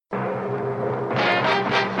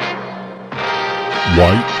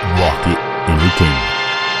White Rocket Entertainment.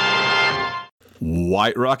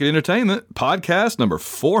 White Rocket Entertainment, podcast number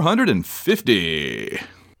 450.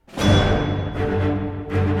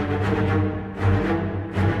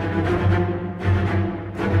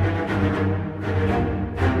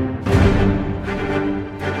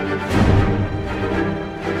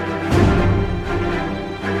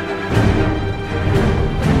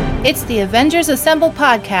 It's the Avengers Assemble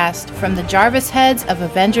podcast from the Jarvis heads of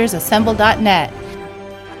AvengersAssemble.net.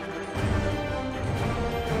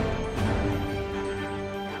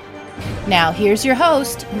 Now here's your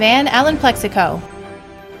host, Van Allen Plexico.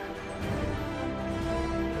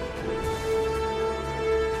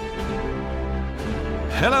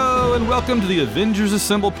 Hello and welcome to the Avengers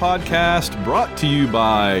Assemble podcast, brought to you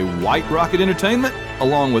by White Rocket Entertainment,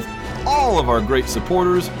 along with all of our great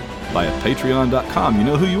supporters via patreon.com. You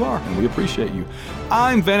know who you are, and we appreciate you.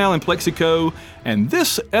 I'm Van Allen Plexico, and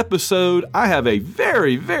this episode, I have a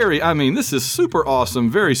this is super awesome,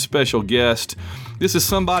 very special guest. This is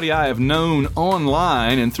somebody I have known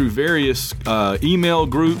online and through various email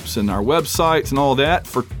groups and our websites and all that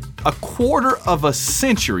for a quarter of a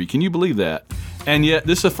century. Can you believe that? And yet,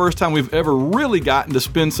 this is the first time we've ever really gotten to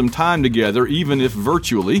spend some time together, even if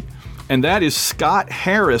virtually, and that is Scott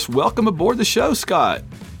Harris. Welcome aboard the show, Scott.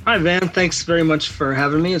 Hi, Van. Thanks very much for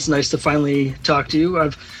having me. It's nice to finally talk to you.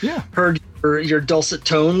 I've heard your dulcet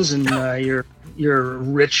tones and your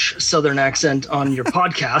rich Southern accent on your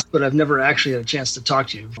podcast, but I've never actually had a chance to talk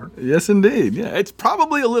to you before. Yes, indeed. Yeah, it's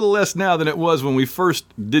probably a little less now than it was when we first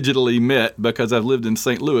digitally met, because I've lived in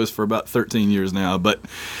St. Louis for about 13 years now. But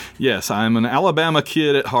yes, I'm an Alabama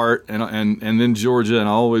kid at heart, and then Georgia, and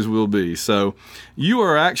I always will be. So you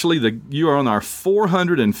are on our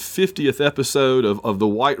 450th episode of the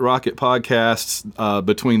White Rocket podcasts,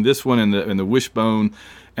 between this one and the Wishbone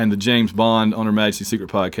and the James Bond on Her Majesty's Secret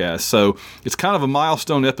podcast. So it's kind of a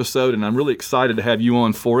milestone episode, and I'm really excited to have you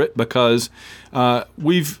on for it, because you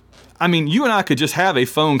and I could just have a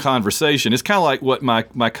phone conversation. It's kind of like what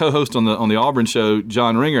my co-host on the Auburn show,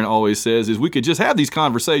 John Ringer, always says, is we could just have these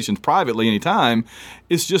conversations privately anytime.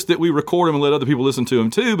 It's just that we record them and let other people listen to them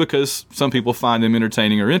too, because some people find them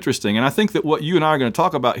entertaining or interesting. And I think that what you and I are going to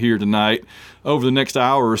talk about here tonight over the next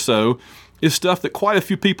hour or so is stuff that quite a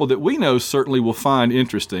few people that we know certainly will find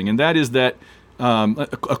interesting. And that is that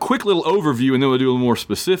a quick little overview, and then we'll do a little more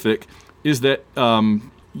specific, is that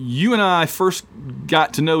you and I first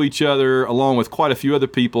got to know each other along with quite a few other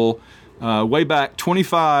people way back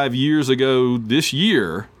 25 years ago this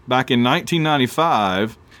year, back in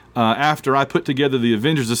 1995, after I put together the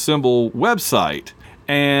Avengers Assemble website.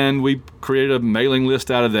 And we created a mailing list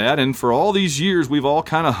out of that. And for all these years, we've all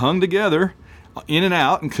kind of hung together in and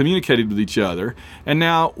out and communicated with each other. And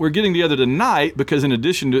now we're getting together tonight because, in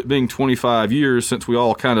addition to it being 25 years since we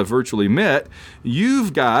all kind of virtually met,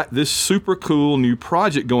 you've got this super cool new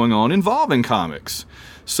project going on involving comics.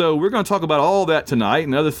 So we're going to talk about all that tonight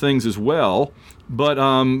and other things as well. But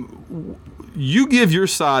you give your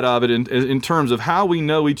side of it in terms of how we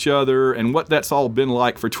know each other and what that's all been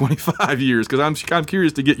like for 25 years, because I'm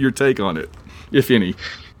curious to get your take on it, if any.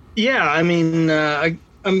 Yeah, I mean,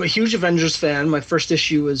 I'm a huge Avengers fan. My first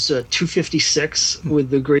issue was 256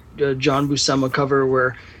 with the great John Buscema cover,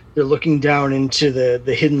 where they're looking down into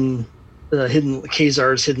the hidden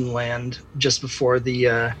Khazar's hidden land just before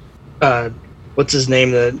the what's his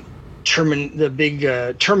name, the big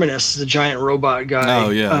Terminus, the giant robot guy.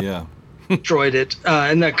 Oh yeah. Destroyed it,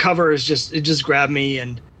 and that cover is just grabbed me,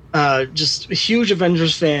 and just a huge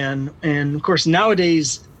Avengers fan. And of course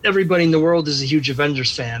nowadays everybody in the world is a huge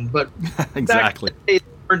Avengers fan, but exactly. Back in the day,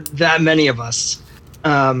 there weren't that many of us.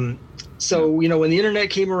 So, when the internet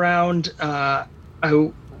came around, I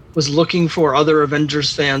was looking for other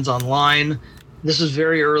Avengers fans online. This was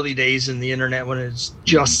very early days in the internet when it's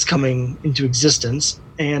just coming into existence.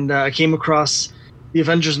 And I came across the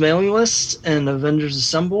Avengers mailing list and Avengers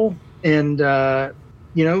Assemble, and,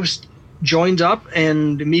 joined up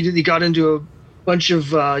and immediately got into a bunch of,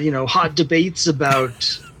 hot debates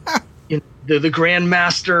about the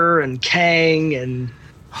Grandmaster and Kang and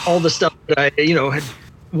all the stuff that I, had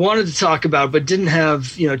wanted to talk about, but didn't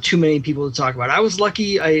have, too many people to talk about. I was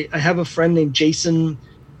lucky. I have a friend named Jason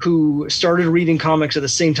who started reading comics at the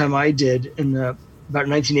same time I did in about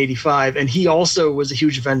 1985, and he also was a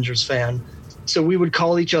huge Avengers fan. So we would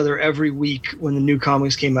call each other every week when the new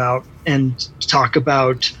comics came out and talk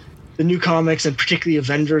about the new comics, and particularly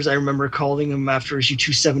Avengers. I remember calling him after issue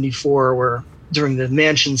 274, where during the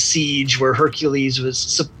mansion siege, where Hercules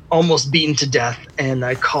was almost beaten to death, and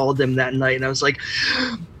I called him that night, and I was like,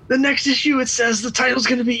 the next issue, it says the title's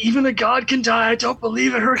going to be Even a God Can Die. I don't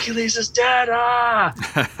believe it. Hercules is dead.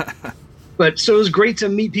 But so it was great to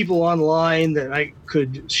meet people online that I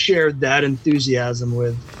could share that enthusiasm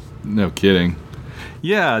with. No kidding.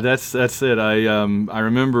 Yeah, that's it. I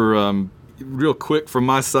remember real quick from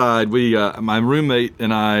my side. We my roommate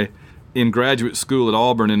and I in graduate school at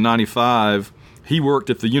Auburn in '95. He worked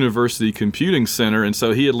at the University Computing Center, and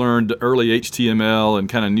so he had learned early HTML and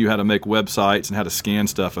kind of knew how to make websites and how to scan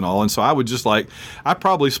stuff and all. And so I would just I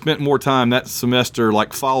probably spent more time that semester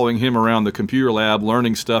following him around the computer lab,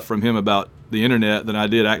 learning stuff from him about the internet than I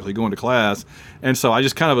did actually going to class. And so I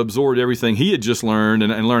just kind of absorbed everything he had just learned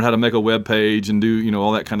and learned how to make a web page and do,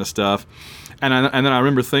 all that kind of stuff. And then I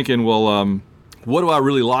remember thinking, well, what do I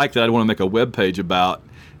really like that I want to make a web page about?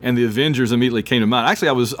 And the Avengers immediately came to mind. Actually,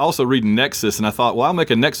 I was also reading Nexus, and I thought, well, I'll make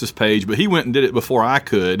a Nexus page, but he went and did it before I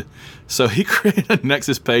could. So he created a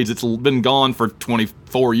Nexus page that's been gone for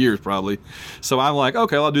 24 years probably. So I'm like,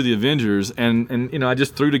 okay, well, I'll do the Avengers. And I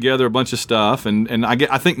just threw together a bunch of stuff, and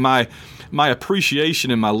I think my appreciation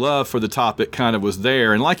and my love for the topic kind of was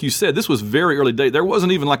there. And like you said, this was very early day. There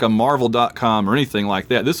wasn't even like a Marvel.com or anything like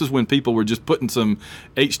that. This is when people were just putting some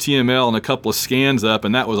HTML and a couple of scans up,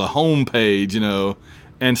 and that was a home page,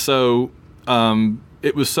 And so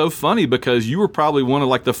it was so funny because you were probably one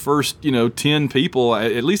of the first, 10 people,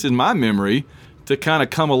 at least in my memory, to kind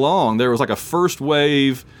of come along. There was a first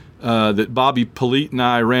wave that Bobby Polite and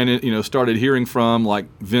I started hearing from, like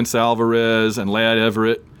Vince Alvarez and Ladd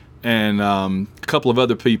Everett and a couple of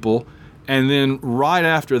other people. And then right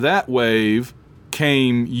after that wave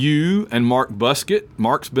came you and Mark Buskett.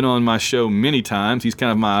 Mark's been on my show many times. He's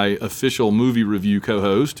kind of my official movie review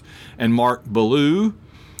co-host. And Mark Ballou.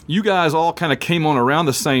 You guys all kind of came on around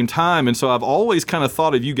the same time, and so I've always kind of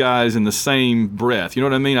thought of you guys in the same breath. You know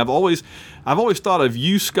what I mean? I've always thought of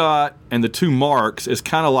you, Scott, and the two Marks as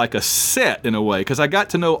kind of like a set in a way, because I got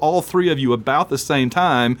to know all three of you about the same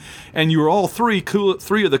time, and you were all three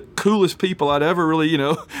of the coolest people I'd ever really,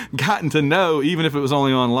 gotten to know, even if it was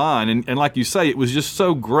only online. And like you say, it was just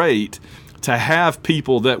so great to have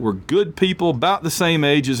people that were good people, about the same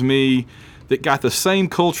age as me, that got the same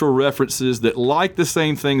cultural references, that liked the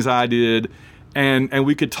same things I did, and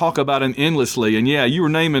we could talk about them endlessly. And yeah, you were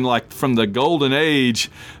naming from the golden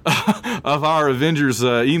age of our Avengers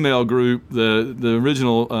email group, the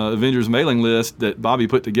original Avengers mailing list that Bobby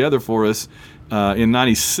put together for us in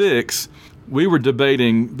 '96. We were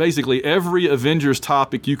debating basically every Avengers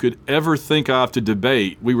topic you could ever think of to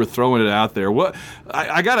debate. We were throwing it out there.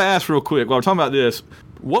 I got to ask real quick, while we're talking about this,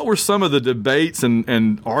 what were some of the debates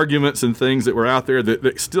and arguments and things that were out there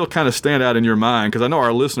that still kind of stand out in your mind? Because I know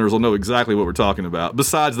our listeners will know exactly what we're talking about,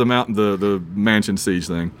 besides the Mansion Siege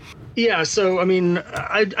thing. Yeah, so, I mean,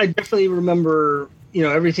 I definitely remember,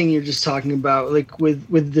 everything you're just talking about,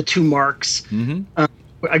 with the two Marks. Mm-hmm.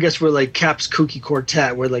 I guess we're like Cap's Kooky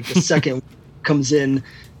Quartet, where the second comes in.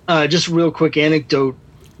 Just real quick anecdote,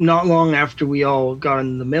 not long after we all got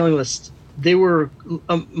on the mailing list, they were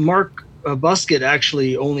Mark Buskett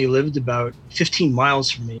actually only lived about 15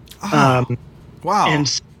 miles from me. Oh, wow. And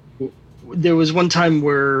so there was one time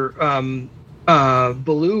where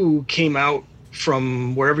Ballou came out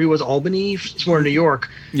from wherever he was, Albany, somewhere in New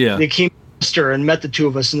York. Yeah. They came to and met the two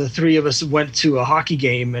of us, and the three of us went to a hockey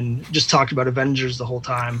game and just talked about Avengers the whole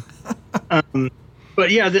time. But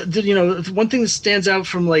yeah, the one thing that stands out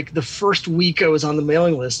from the first week I was on the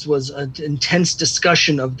mailing list was an intense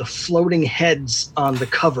discussion of the floating heads on the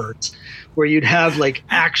covers, where you'd have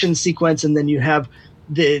action sequence, and then you have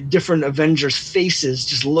the different Avengers faces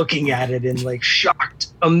just looking at it in shocked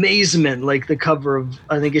amazement, like the cover of,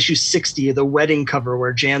 I think, issue 60, the wedding cover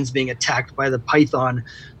where Jan's being attacked by the Python,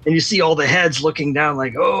 and you see all the heads looking down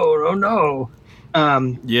oh no.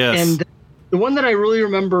 Yes. And the one that I really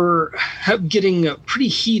remember getting pretty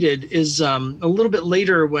heated is a little bit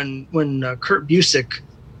later when Kurt Busiek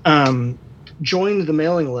joined the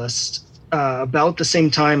mailing list about the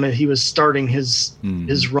same time that he was starting his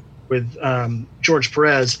run with George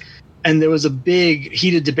Perez. And there was a big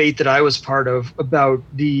heated debate that I was part of about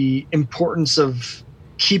the importance of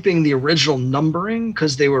keeping the original numbering,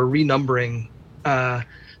 because they were renumbering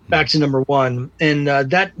back to number one. And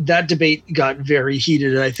that debate got very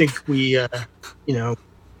heated. And I think we,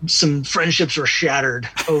 some friendships were shattered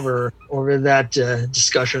over that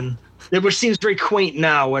discussion. Which seems very quaint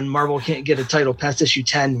now when Marvel can't get a title past issue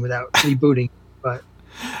 10 without rebooting. But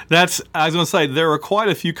I was going to say, there were quite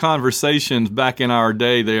a few conversations back in our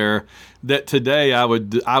day there that today I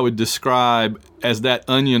would describe as that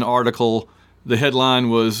Onion article. The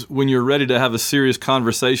headline was, "When you're ready to have a serious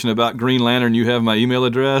conversation about Green Lantern, you have my email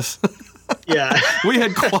address." Yeah. we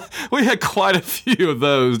had quite a few of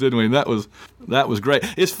those, didn't we? That was great.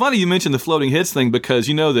 It's funny you mentioned the floating heads thing, because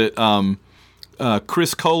you know that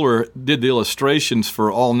Chris Kohler did the illustrations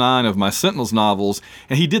for all 9 of my Sentinels novels,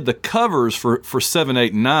 and he did the covers for 7,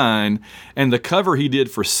 8, and 9, and the cover he did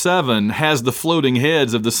for 7 has the floating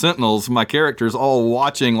heads of the Sentinels, my characters, all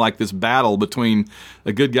watching like this battle between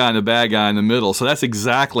a good guy and a bad guy in the middle. So that's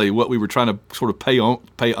exactly what we were trying to sort of pay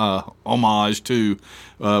homage to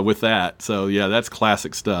with that. So yeah, that's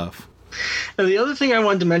classic stuff. Now, the other thing I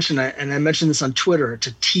wanted to mention, and I mentioned this on Twitter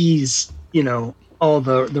to tease, all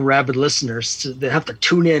the rabid listeners they have to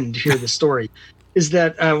tune in to hear the story, is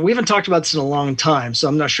that we haven't talked about this in a long time, so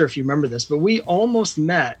I'm not sure if you remember this, but we almost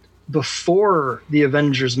met before the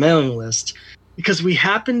Avengers mailing list because we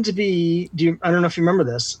happened to be, I don't know if you remember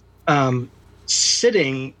this,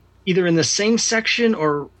 sitting either in the same section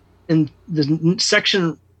or in the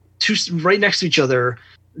section right next to each other,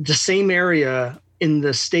 the same area in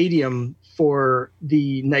the stadium for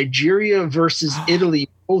the Nigeria versus Italy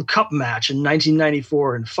World Cup match in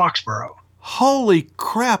 1994 in Foxborough. Holy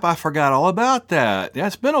crap, I forgot all about that. Yeah,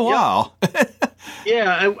 it's been a while.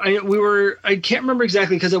 Yeah, I can't remember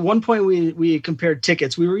exactly because at one point we compared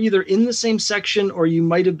tickets. We were either in the same section or you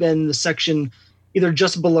might have been the section either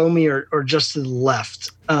just below me or just to the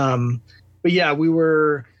left. But yeah, we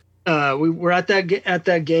were at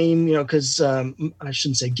that game, because I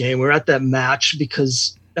shouldn't say game. We were at that match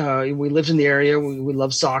because we lived in the area. We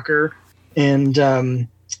love soccer, and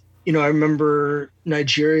I remember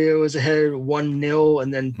Nigeria was ahead 1-0,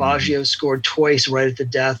 and then Baggio scored twice right at the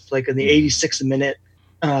death, like in the 86th minute,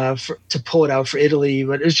 to pull it out for Italy.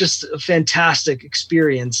 But it was just a fantastic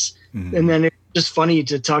experience. Mm-hmm. And then it was just funny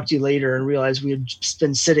to talk to you later and realize we had just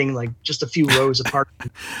been sitting like just a few rows apart.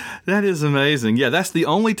 That is amazing. Yeah, that's the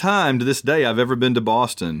only time to this day I've ever been to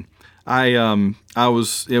Boston. I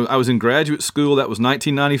was in graduate school. That was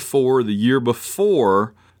 1994, the year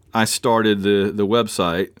before I started the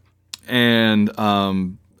website. And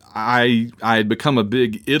I had become a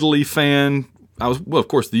big Italy fan. I was, well, of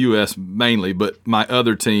course, the U.S. mainly, but my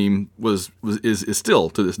other team is still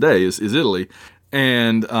to this day is Italy.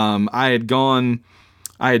 And I had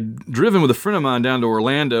driven with a friend of mine down to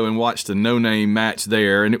Orlando and watched a no-name match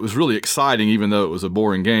there, and it was really exciting, even though it was a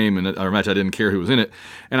boring game and a match I didn't care who was in it.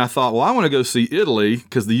 And I thought, well, I want to go see Italy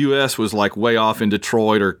because the U.S. was like way off in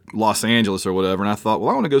Detroit or Los Angeles or whatever. And I thought, well,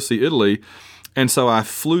 I want to go see Italy. And so I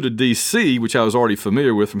flew to D.C., which I was already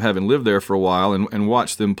familiar with from having lived there for a while, and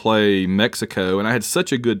watched them play Mexico. And I had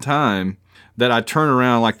such a good time that I turned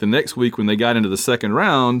around like the next week when they got into the second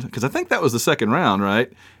round, because I think that was the second round,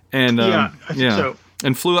 right? And I think so.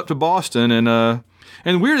 And flew up to Boston. And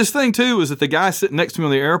the weirdest thing, too, is that the guy sitting next to me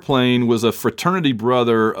on the airplane was a fraternity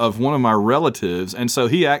brother of one of my relatives. And so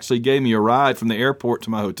he actually gave me a ride from the airport to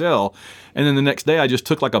my hotel. And then the next day I just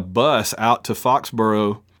took like a bus out to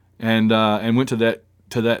Foxborough and went to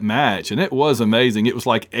that match. And it was amazing. It was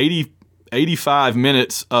like 85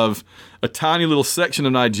 minutes of a tiny little section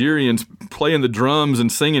of Nigerians playing the drums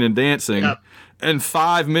and singing and dancing. Yep. And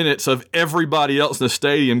 5 minutes of everybody else in the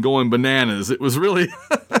stadium going bananas. It was really,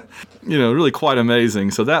 really quite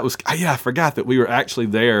amazing. So that was, I forgot that we were actually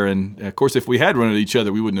there. And of course, if we had run into each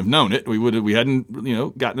other, we wouldn't have known it. We hadn't,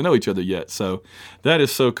 gotten to know each other yet. So that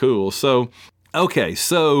is so cool. So, okay.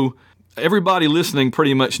 So everybody listening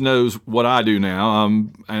pretty much knows what I do now.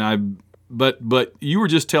 But you were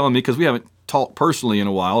just telling me, because we haven't talked personally in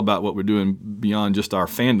a while about what we're doing beyond just our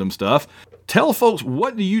fandom stuff. Tell folks,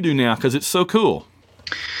 what do you do now? Because it's so cool.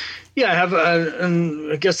 Yeah, I have,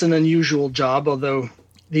 I guess, an unusual job, although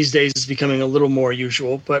these days it's becoming a little more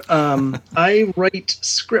usual. But I write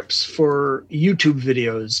scripts for YouTube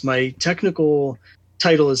videos. My technical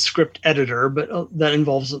title is script editor, but that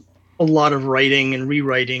involves a lot of writing and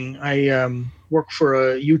rewriting. I work for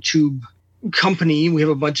a YouTube company. We have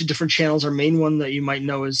a bunch of different channels. Our main one that you might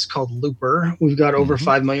know is called Looper. We've got over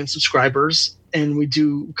 5 million subscribers. And we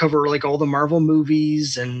do cover like all the Marvel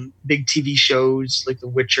movies and big TV shows like The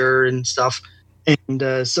Witcher and stuff.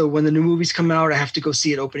 And so when the new movies come out, I have to go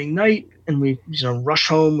see it opening night, and we rush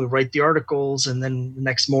home. We write the articles, and then the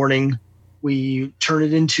next morning we turn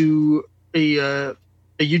it into a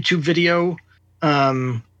YouTube video.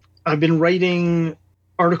 I've been writing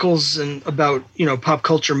articles about pop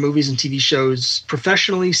culture, movies, and TV shows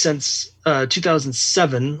professionally since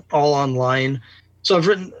 2007, all online. So I've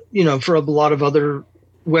written, for a lot of other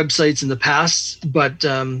websites in the past, but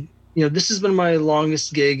this has been my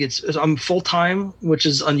longest gig. I'm full time, which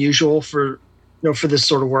is unusual for this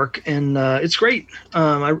sort of work, and it's great.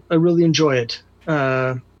 I really enjoy it.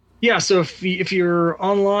 So if you're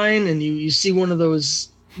online and you see one of those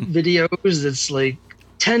videos that's like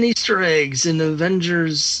 10 Easter eggs in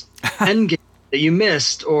Avengers Endgame that you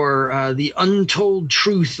missed, or the untold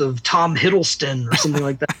truth of Tom Hiddleston, or something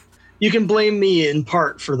like that. you can blame me in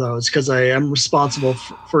part for those because I am responsible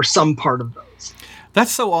for some part of those.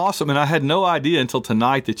 That's so awesome, and I had no idea until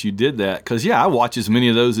tonight that you did that, because, I watch as many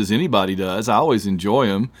of those as anybody does. I always enjoy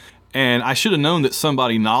them, and I should have known that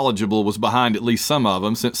somebody knowledgeable was behind at least some of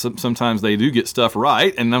them, since sometimes they do get stuff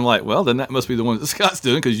right, and I'm like, well, then that must be the one that Scott's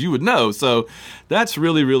doing, because you would know. So that's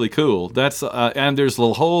really, really cool. That's and there's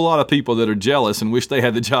a whole lot of people that are jealous and wish they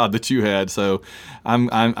had the job that you had, so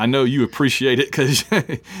I know you appreciate it, because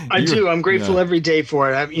I do. I'm grateful every day for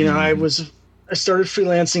it. I started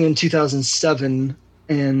freelancing in 2007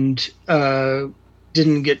 and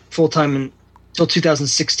didn't get full-time until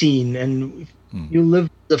 2016. And you live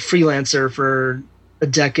as a freelancer for a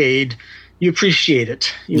decade. You appreciate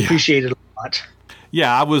it. You appreciate it a lot.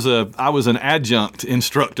 Yeah, I was an adjunct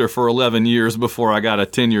instructor for 11 years before I got a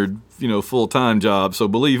tenured, full-time job. So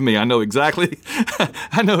believe me, I know exactly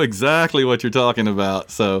what you're talking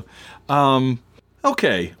about. So,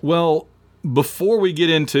 okay, well, before we get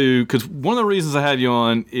into, because one of the reasons I had you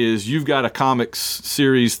on is you've got a comics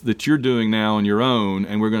series that you're doing now on your own,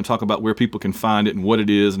 and we're going to talk about where people can find it and what it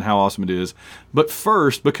is and how awesome it is. But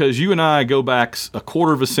first, because you and I go back a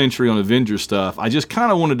quarter of a century on Avengers stuff, I just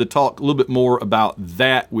kind of wanted to talk a little bit more about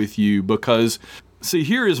that with you, because, see,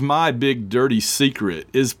 here is my big dirty secret,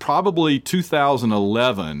 is probably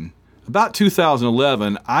 2011. About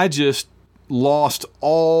 2011, I just lost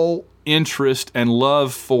all interest and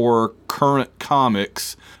love for current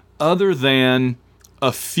comics other than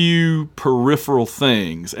a few peripheral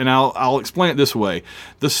things. And I'll explain it this way.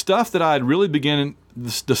 The stuff that I'd really begun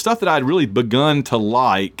to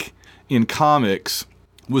like in comics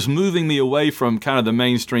was moving me away from kind of the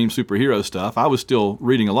mainstream superhero stuff. I was still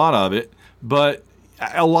reading a lot of it, but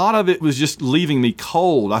a lot of it was just leaving me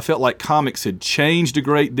cold. I felt like comics had changed a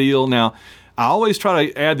great deal. Now, I always try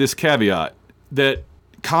to add this caveat that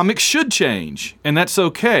comics should change, and that's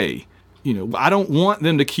okay. I don't want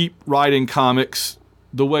them to keep writing comics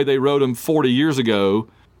the way they wrote them 40 years ago.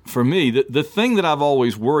 For me, the thing that I've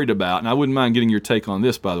always worried about, and I wouldn't mind getting your take on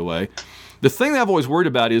this, by the way, the thing that I've always worried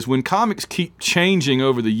about is when comics keep changing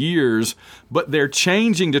over the years, but they're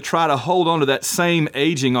changing to try to hold on to that same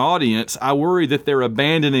aging audience, I worry that they're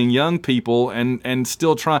abandoning young people and they're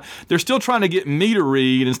still trying to get me to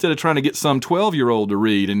read instead of trying to get some 12-year-old to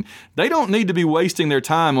read. And they don't need to be wasting their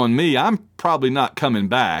time on me. I'm probably not coming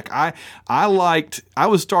back. I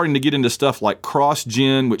was starting to get into stuff like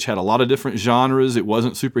cross-gen, which had a lot of different genres. It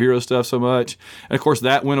wasn't superhero stuff so much. And of course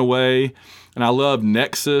that went away. And I loved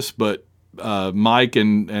Nexus, but Mike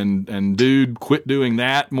and Dude quit doing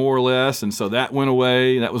that more or less, and so that went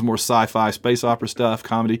away. That was more sci-fi, space opera stuff,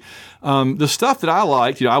 comedy. The stuff that I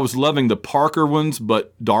liked, I was loving the Parker ones,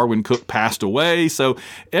 but Darwin Cook passed away, so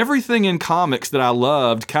everything in comics that I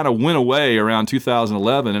loved kind of went away around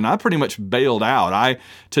 2011, and I pretty much bailed out.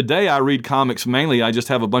 Today I read comics mainly. I just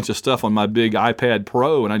have a bunch of stuff on my big iPad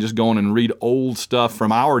Pro, and I just go in and read old stuff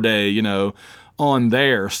from our day, on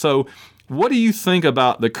there. So what do you think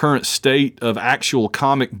about the current state of actual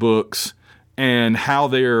comic books and how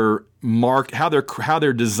they're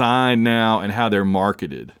designed now and how they're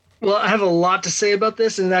marketed? Well, I have a lot to say about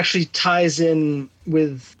this, and it actually ties in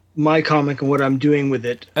with my comic and what I'm doing with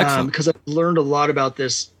it. Because I've learned a lot about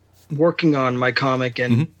this working on my comic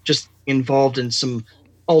and just involved in some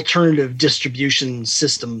alternative distribution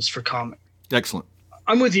systems for comic. Excellent.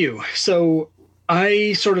 I'm with you. So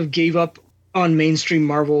I sort of gave up on mainstream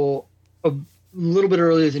Marvel a little bit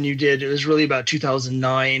earlier than you did. It was really about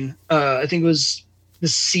 2009. I think it was the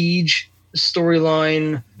Siege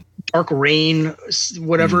storyline, Dark Reign,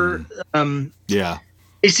 whatever. Yeah.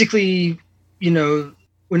 Basically,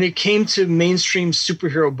 when it came to mainstream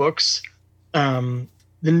superhero books, the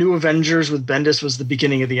New Avengers with Bendis was the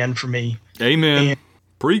beginning of the end for me. Amen. And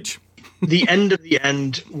preach. The end of the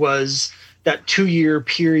end was that 2-year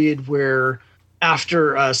period where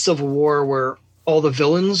after Civil War, where all the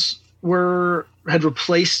villains had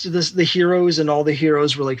replaced the heroes, and all the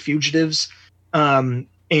heroes were like fugitives. I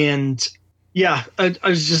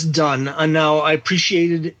was just done. And now I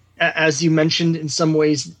appreciated, as you mentioned, in some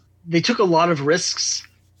ways, they took a lot of risks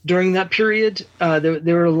during that period.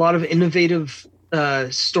 There were a lot of innovative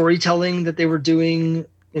storytelling that they were doing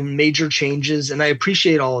and major changes, and I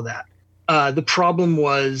appreciate all of that. The problem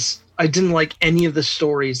was I didn't like any of the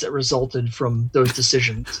stories that resulted from those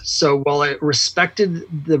decisions. So while I respected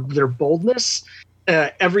their boldness,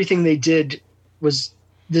 everything they did was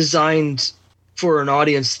designed for an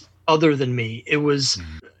audience other than me. It was,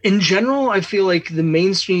 in general, I feel like the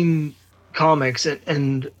mainstream comics,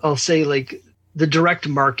 and I'll say like the direct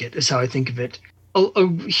market is how I think of it. A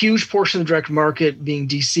huge portion of the direct market being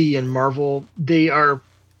DC and Marvel, they are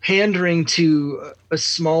pandering to a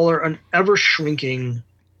smaller, an ever shrinking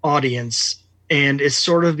audience. And it's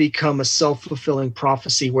sort of become a self-fulfilling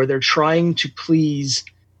prophecy where they're trying to please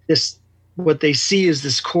this, what they see as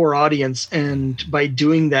this core audience. And by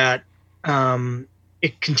doing that,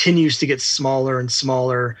 it continues to get smaller and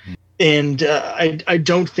smaller. And I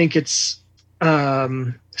don't think it's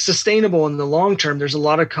sustainable in the long term. There's a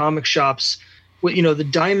lot of comic shops, the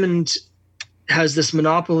Diamond has this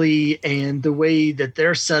monopoly, and the way that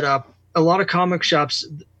they're set up, a lot of comic shops,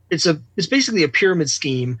 it's basically a pyramid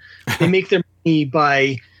scheme. They make their money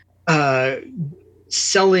by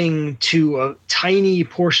selling to a tiny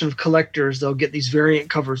portion of collectors. They'll get these variant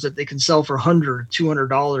covers that they can sell for $100,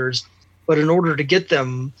 $200. But in order to get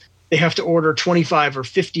them, they have to order 25 or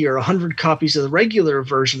 50 or 100 copies of the regular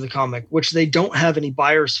version of the comic, which they don't have any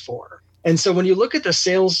buyers for. And so when you look at the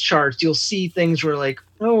sales charts, you'll see things where like,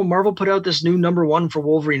 oh, Marvel put out this new #1 for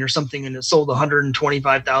Wolverine or something, and it sold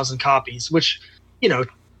 125,000 copies, which,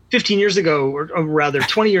 15 years ago, or rather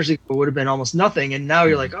 20 years ago, would have been almost nothing. And now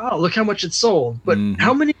you're like, oh, look how much it sold. But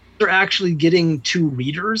how many are actually getting to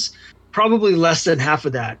readers? Probably less than half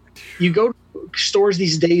of that. You go to stores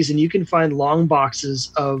these days and you can find long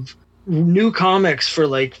boxes of new comics for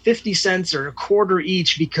like 50 cents or a quarter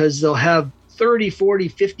each, because they'll have 30, 40,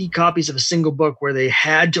 50 copies of a single book where they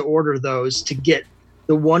had to order those to get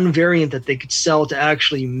the one variant that they could sell to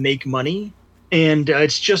actually make money. And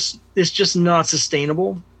it's just not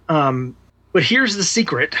sustainable. But here's the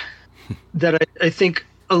secret that I think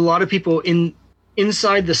a lot of people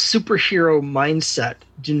inside the superhero mindset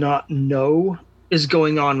do not know is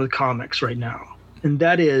going on with comics right now. And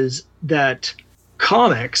that is that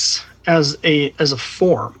comics as a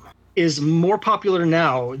form is more popular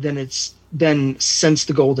now than it's been since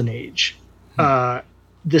the Golden Age.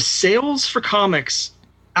 The sales for comics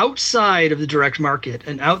outside of the direct market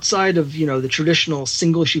and outside of, the traditional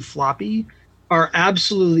single issue floppy are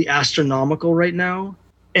absolutely astronomical right now.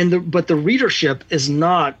 But the readership is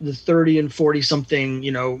not the 30 and 40 something,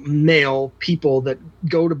 male people that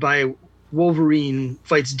go to buy Wolverine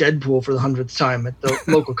fights Deadpool for the 100th time at the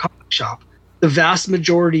local comic shop. The vast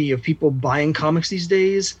majority of people buying comics these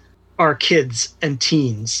days are kids and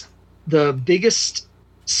teens. The biggest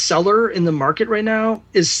seller in the market right now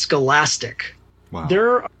is Scholastic. Wow.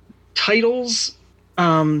 There are titles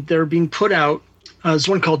that are being put out. There's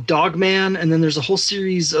one called Dogman, and then there's a whole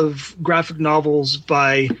series of graphic novels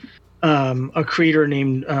by a creator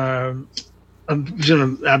named I'm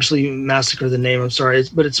going to absolutely massacre the name, I'm sorry,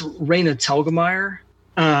 but it's Raina Telgemeier.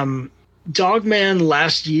 Dogman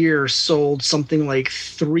last year sold something like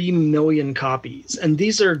 3 million copies. And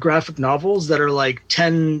these are graphic novels that are like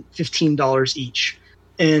 $10, $15 each.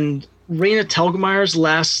 And Raina Telgemeier's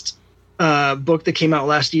last book that came out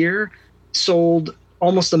last year sold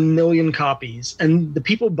almost 1 million copies. And the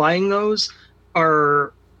people buying those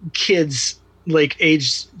are kids like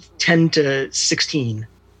age 10 to 16.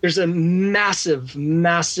 There's a massive,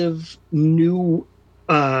 massive new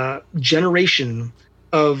generation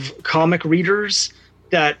of comic readers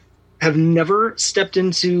that have never stepped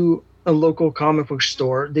into a local comic book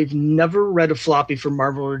store. They've never read a floppy from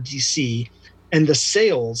Marvel or DC. And the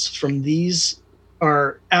sales from these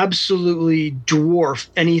are absolutely dwarf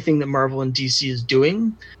anything that Marvel and DC is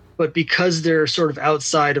doing. But because they're sort of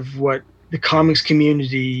outside of what the comics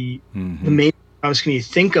community, the main comics community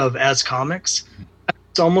think of as comics,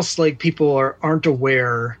 it's almost like people aren't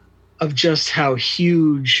aware of just how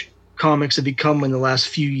huge comics have become in the last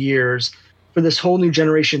few years for this whole new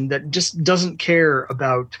generation that just doesn't care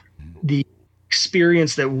about the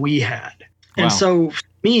experience that we had. Wow. And so for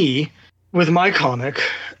me, with my comic,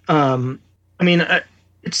 we'll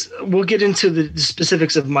get into the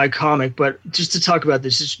specifics of my comic, but just to talk about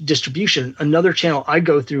this distribution, another channel I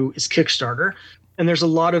go through is Kickstarter. And there's a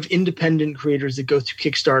lot of independent creators that go through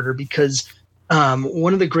Kickstarter because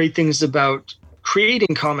one of the great things about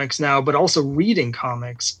creating comics now, but also reading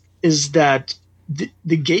comics, is that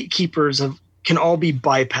the gatekeepers can all be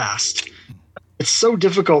bypassed. It's so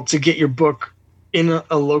difficult to get your book in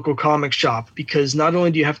a local comic shop because not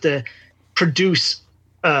only do you have to produce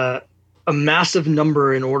a massive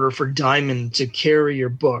number in order for Diamond to carry your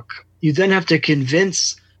book, you then have to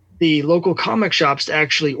convince the local comic shops to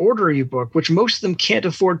actually order your book, which most of them can't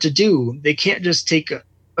afford to do. They can't just take a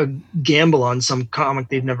gamble on some comic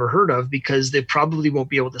they've never heard of because they probably won't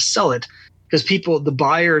be able to sell it. Because the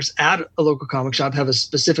buyers at a local comic shop have a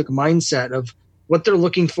specific mindset of what they're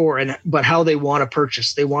looking for but how they want to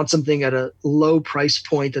purchase. They want something at a low price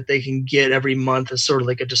point that they can get every month as sort of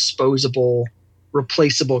like a disposable,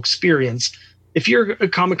 replaceable experience. If you're a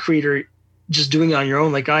comic creator just doing it on your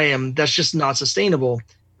own like I am, that's just not sustainable.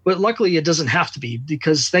 But luckily, it doesn't have to be,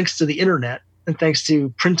 because thanks to the internet and thanks to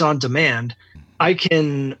print on demand, I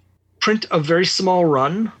can print a very small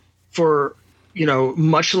run for,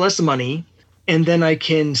 much less money, and then I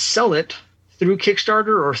can sell it through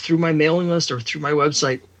Kickstarter or through my mailing list or through my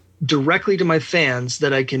website directly to my fans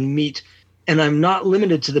that I can meet. And I'm not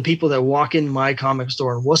limited to the people that walk in my comic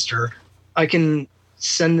store in Worcester. I can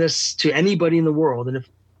send this to anybody in the world. And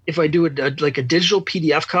if I do like a digital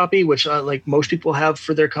PDF copy, which like most people have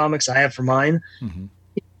for their comics, I have for mine,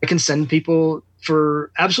 I can send people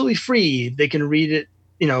for absolutely free. They can read it,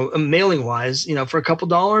 mailing wise, for a couple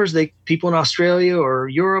dollars. People in Australia or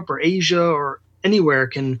Europe or Asia or anywhere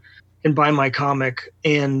can buy my comic.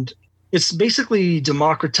 And it's basically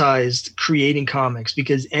democratized creating comics,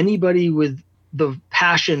 because anybody with the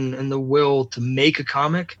passion and the will to make a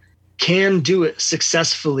comic can do it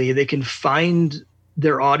successfully. They can find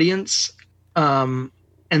their audience, and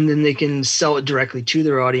then they can sell it directly to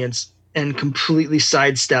their audience and completely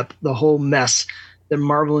sidestep the whole mess that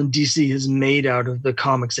Marvel and DC has made out of the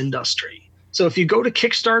comics industry. So if you go to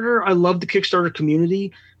Kickstarter, I love the Kickstarter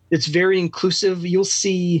community. It's very inclusive. You'll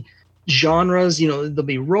see genres, there'll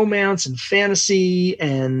be romance and fantasy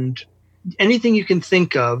and anything you can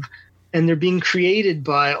think of. And they're being created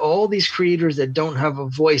by all these creators that don't have a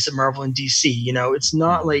voice at Marvel and DC. It's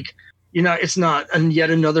not like, it's not yet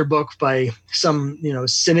another book by some,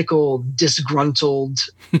 cynical, disgruntled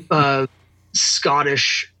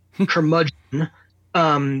Scottish curmudgeon.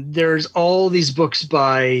 There's all these books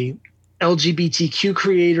by LGBTQ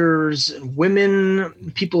creators,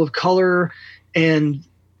 women, people of color, and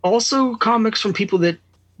also comics from people that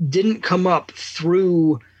didn't come up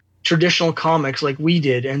through traditional comics like we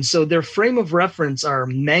did. And so their frame of reference are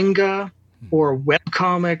manga or web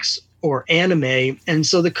comics or anime. And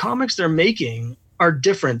so the comics they're making are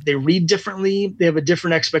different. They read differently. They have a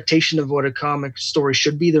different expectation of what a comic story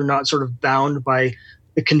should be. They're not sort of bound by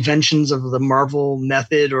the conventions of the Marvel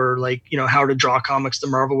method, or like, how to draw comics the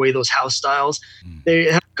Marvel way, those house styles.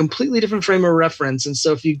 They have a completely different frame of reference. And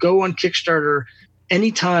so if you go on Kickstarter,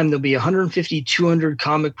 anytime there'll be 150, 200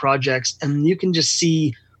 comic projects, and you can just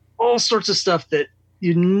see all sorts of stuff that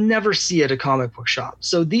you never see at a comic book shop.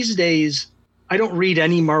 So these days, I don't read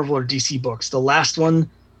any Marvel or DC books. The last one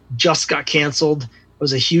just got canceled. I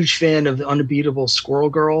was a huge fan of The Unbeatable Squirrel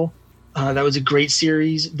Girl. That was a great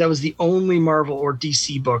series. That was the only Marvel or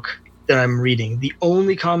DC book that I'm reading. The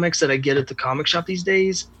only comics that I get at the comic shop these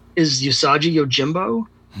days is Usagi Yojimbo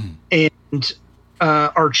and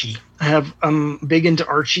Archie. I'm big into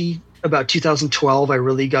Archie. About 2012, I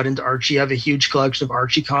really got into Archie. I have a huge collection of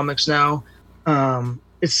Archie comics now.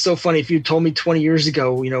 It's so funny. If you told me 20 years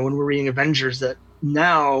ago, when we're reading Avengers, that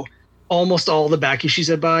now almost all the back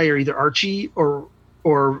issues I buy are either Archie or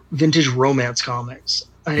vintage romance comics.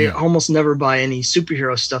 I almost never buy any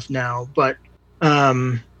superhero stuff now. But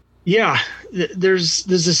there's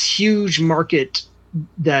this huge market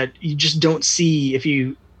that you just don't see if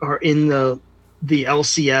you are in the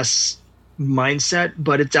LCS mindset,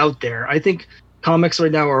 but it's out there. I think comics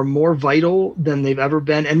right now are more vital than they've ever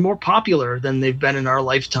been and more popular than they've been in our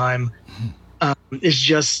lifetime. It's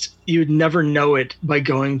just, you'd never know it by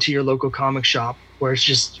going to your local comic shop, where it's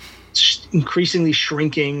just increasingly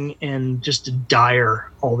shrinking and just dire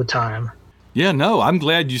all the time. Yeah, no, I'm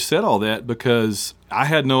glad you said all that, because I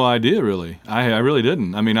had no idea, really. I really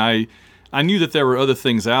didn't. I mean, I knew that there were other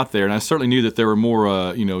things out there, and I certainly knew that there were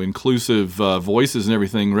more, inclusive voices and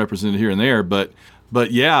everything represented here and there. But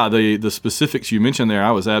yeah, the specifics you mentioned there,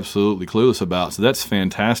 I was absolutely clueless about. So that's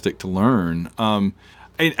fantastic to learn. I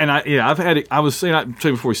was saying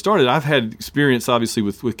before we started, I've had experience obviously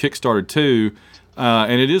with Kickstarter too,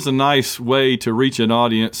 and it is a nice way to reach an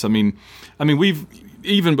audience. I mean, we've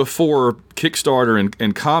even before Kickstarter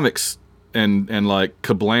and comics and like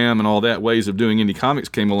Kablam and all that ways of doing indie comics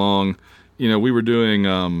came along. We were doing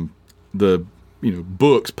the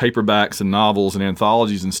books, paperbacks and novels and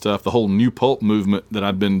anthologies and stuff. The whole New Pulp movement that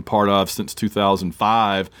I've been part of since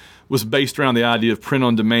 2005 was based around the idea of print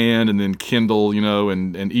on demand and then Kindle,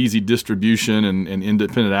 and easy distribution and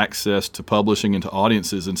independent access to publishing and to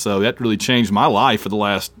audiences. And so that really changed my life for the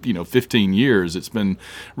last, 15 years. It's been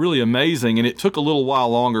really amazing. And it took a little while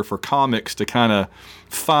longer for comics to kind of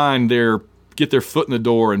get their foot in the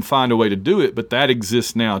door and find a way to do it. But that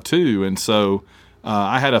exists now too. And so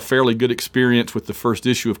I had a fairly good experience with the first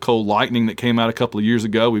issue of Cold Lightning that came out a couple of years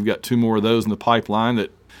ago. We've got 2 more of those in the pipeline that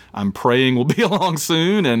I'm praying will be along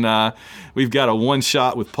soon, and we've got a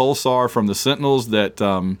one-shot with Pulsar from the Sentinels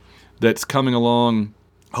that's coming along.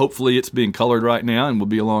 Hopefully it's being colored right now and will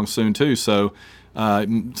be along soon too. So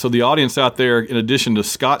So the audience out there, in addition to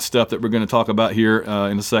Scott's stuff that we're going to talk about here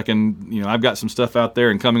in a second, I've got some stuff out there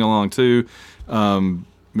and coming along too.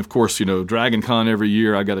 Of course, Dragon Con every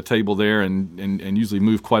year, I got a table there and usually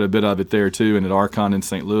move quite a bit of it there too, and at Archon in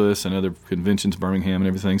St. Louis and other conventions, Birmingham and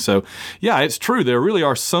everything. So yeah, it's true. There really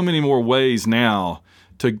are so many more ways now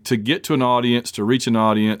to get to an audience, to reach an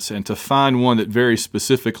audience, and to find one that very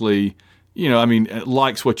specifically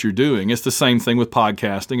likes what you're doing. It's the same thing with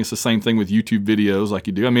podcasting. It's the same thing with YouTube videos like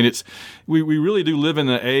you do. We really do live in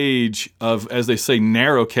the age of, as they say,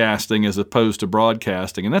 narrowcasting as opposed to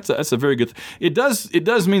broadcasting. And that's a very good thing. It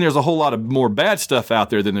does mean there's a whole lot of more bad stuff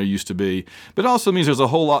out there than there used to be, but it also means there's a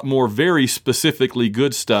whole lot more very specifically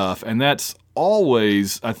good stuff. And that's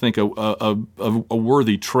always, I think, a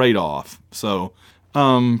worthy trade-off. So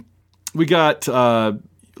we got...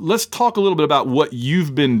 let's talk a little bit about what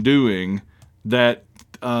you've been doing that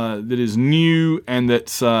is new and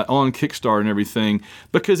that's on Kickstarter and everything,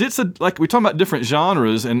 because it's like we talk about different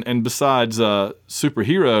genres, and besides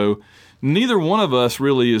superhero, neither one of us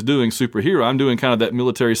really is doing superhero. I'm doing kind of that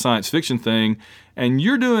military science fiction thing, and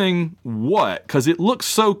you're doing what? Because it looks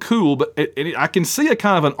so cool, but I can see a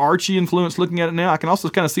kind of an Archie influence looking at it now. I can also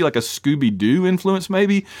kind of see like a Scooby-Doo influence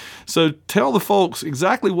maybe. So tell the folks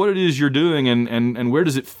exactly what it is you're doing and where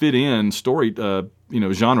does it fit in story,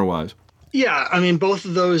 genre-wise. Yeah, both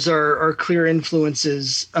of those are clear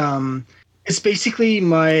influences. It's basically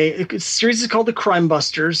my series is called The Crime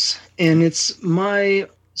Busters, and it's my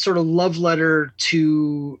sort of love letter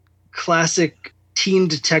to classic teen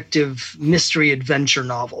detective mystery adventure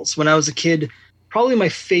novels. When I was a kid, probably my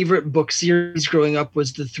favorite book series growing up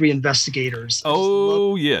was The Three Investigators.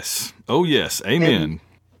 Oh, yes. Amen. And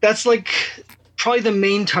that's like probably the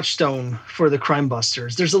main touchstone for the Crime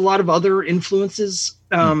Busters. There's a lot of other influences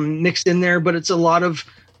mixed in there, but it's a lot of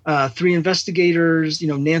Three Investigators,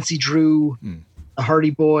 Nancy Drew, the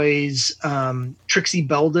Hardy Boys, Trixie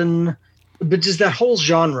Belden, but just that whole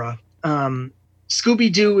genre.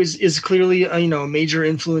 Scooby-Doo is clearly a major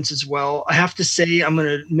influence as well. I have to say, I'm going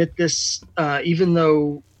to admit this, even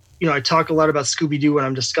though I talk a lot about Scooby-Doo when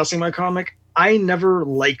I'm discussing my comic, I never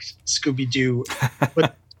liked Scooby-Doo,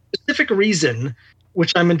 but the specific reason,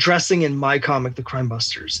 which I'm addressing in my comic, The Crime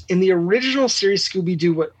Busters. In the original series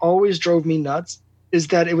Scooby-Doo, what always drove me nuts is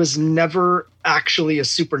that it was never actually a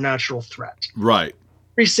supernatural threat. Right.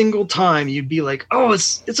 Every single time you'd be like, oh,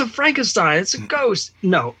 it's a Frankenstein, it's a ghost.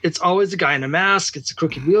 No, it's always a guy in a mask. It's a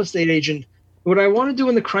crooked real estate agent. What I want to do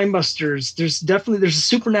in the Crime Busters, there's a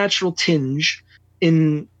supernatural tinge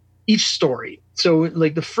in each story. So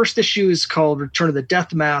like the first issue is called Return of the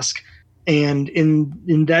Death Mask. And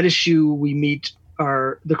in that issue, we meet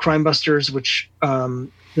the Crime Busters, which the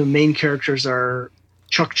main characters are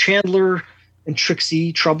Chuck Chandler and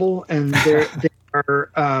Trixie Trouble. And they're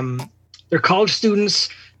college students.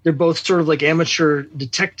 They're both sort of like amateur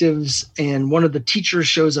detectives, and one of the teachers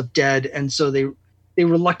shows up dead. And so they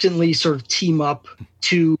reluctantly sort of team up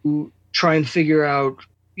to try and figure out,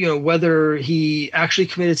 whether he actually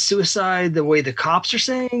committed suicide the way the cops are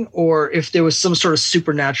saying, or if there was some sort of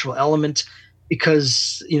supernatural element,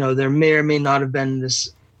 because, there may or may not have been this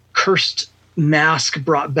cursed mask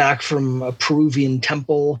brought back from a Peruvian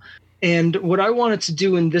temple. And what I wanted to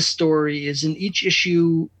do in this story is in each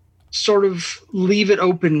issue, sort of leave it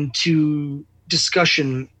open to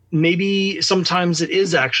discussion. Maybe sometimes it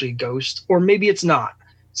is actually Ghost, or maybe it's not.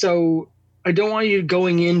 So I don't want you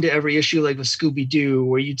going into every issue like with Scooby-Doo,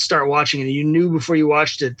 where you'd start watching it and you knew before you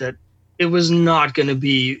watched it that it was not going to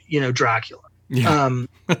be, Dracula. Yeah.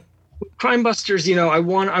 Crime Busters, I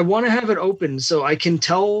want to have it open so I can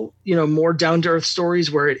tell, more down-to-earth stories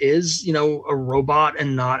where it is, a robot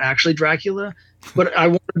and not actually Dracula. But I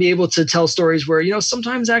want to be able to tell stories where,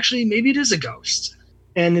 sometimes actually maybe it is a ghost.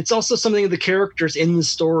 And it's also something the characters in the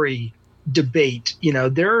story debate.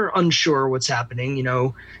 They're unsure what's happening.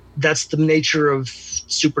 That's the nature of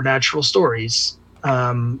supernatural stories.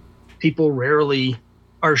 People rarely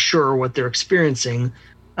are sure what they're experiencing.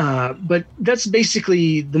 But that's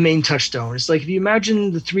basically the main touchstone. It's like if you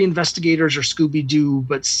imagine the Three Investigators or Scooby-Doo,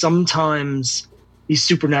 but sometimes these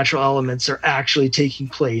supernatural elements are actually taking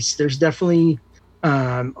place. There's definitely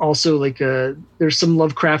also there's some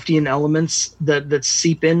Lovecraftian elements that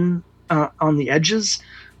seep in on the edges.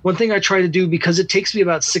 One thing I try to do, because it takes me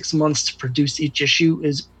about 6 months to produce each issue,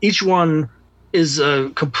 is each one is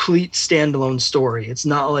a complete standalone story. It's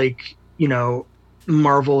not like,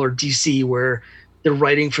 Marvel or DC where they're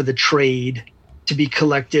writing for the trade to be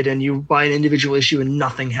collected and you buy an individual issue and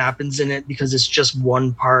nothing happens in it because it's just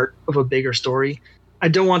one part of a bigger story. I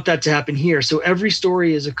don't want that to happen here. So every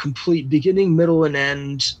story is a complete beginning, middle, and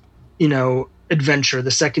end, adventure. The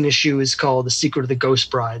second issue is called The Secret of the Ghost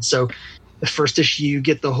Bride. So the first issue, you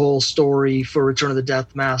get the whole story for Return of the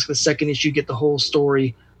Death Mask. The second issue, you get the whole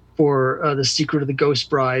story for The Secret of the Ghost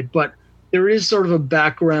Bride. But there is sort of a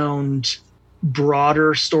background,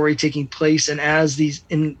 broader story taking place. And as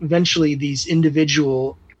eventually these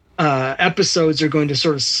individual episodes are going to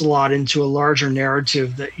sort of slot into a larger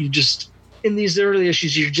narrative that you just, in these early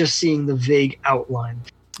issues, you're just seeing the vague outline.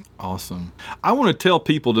 Awesome. I want to tell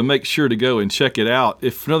people to make sure to go and check it out.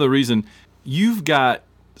 If for another reason, you've got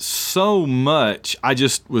so much. I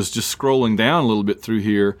was just scrolling down a little bit through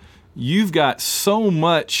here. You've got so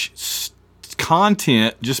much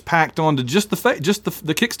content just packed onto just the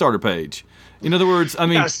Kickstarter page. In other words, I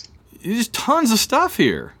mean, Yes. there's tons of stuff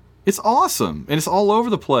here. It's awesome, and it's all over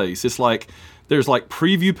the place. It's like there's like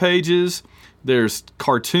preview pages, there's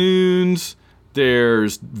cartoons,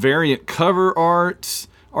 there's variant cover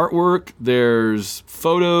artwork, there's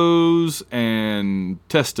photos and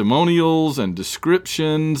testimonials and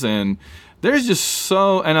descriptions, and there's just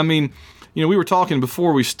so. And I mean, we were talking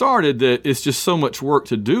before we started that it's just so much work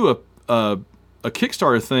to do a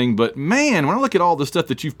Kickstarter thing, but man, when I look at all the stuff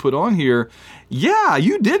that you've put on here, yeah,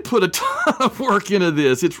 you did put a ton of work into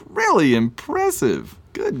this. It's really impressive.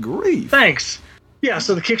 Good grief. Thanks. Yeah,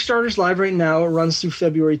 so the Kickstarter's live right now. It runs through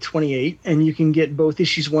February 28, and you can get both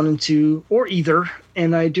issues 1 and 2, or either.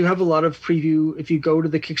 And I do have a lot of preview. If you go to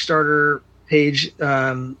the Kickstarter page,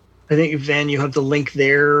 I think, Van, you have the link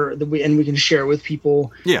there, and we can share it with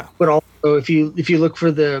people. Yeah. But also, if you look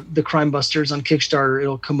for the Crime Busters on Kickstarter,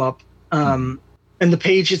 it'll come up. And the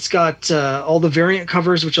page, it's got all the variant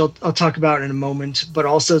covers, which I'll talk about in a moment. But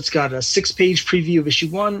also, it's got a 6-page preview of issue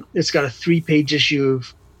 1. It's got a 3-page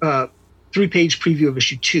preview of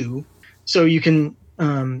issue 2. So you can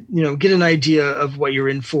get an idea of what you're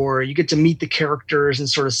in for. You get to meet the characters and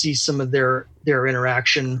sort of see some of their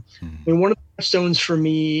interaction. And one of the touchstones for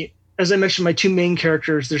me, as I mentioned, my two main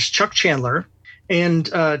characters, there's Chuck Chandler. And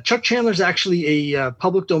Chuck Chandler is actually a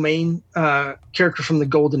public domain character from the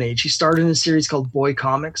Golden Age. He started in a series called Boy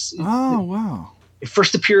Comics. Oh, wow. It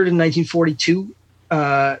first appeared in 1942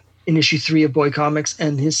 in issue 3 of Boy Comics,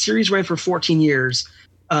 and his series ran for 14 years.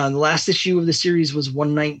 The last issue of the series was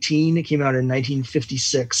 119. It came out in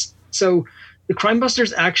 1956. So the Crime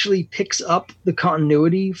Busters actually picks up the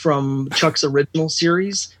continuity from Chuck's original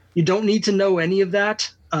series. You don't need to know any of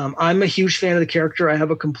that. I'm a huge fan of the character. I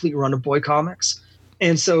have a complete run of Boy Comics.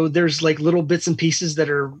 And so there's like little bits and pieces that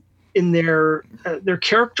are in their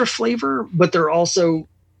character flavor, but they're also,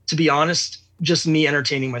 to be honest, just me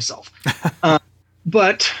entertaining myself.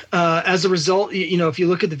 But as a result, if you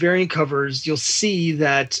look at the variant covers, you'll see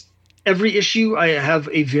that every issue I have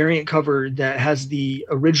a variant cover that has the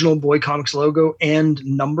original Boy Comics logo and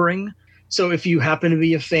numbering. So if you happen to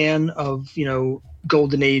be a fan of,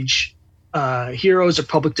 Golden Age heroes or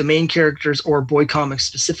public domain characters or Boy Comics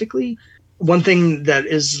specifically, one thing that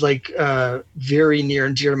is very near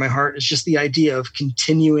and dear to my heart is just the idea of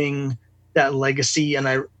continuing that legacy. And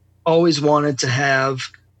I always wanted to have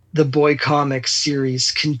the Boy Comics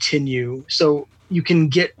series continue. So you can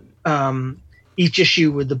get each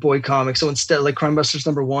issue with the Boy Comics. So instead, like Crime Busters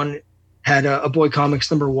 #1 had a Boy Comics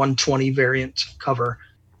 #120 variant cover.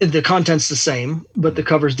 The content's the same, but the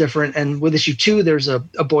cover's different. And with issue 2, there's a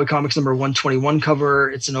Boy Comics #121 cover.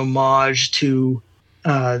 It's an homage to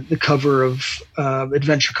the cover of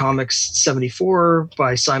Adventure Comics 74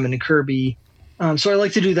 by Simon and Kirby. So I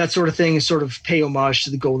like to do that sort of thing, sort of pay homage to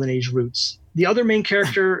the Golden Age roots. The other main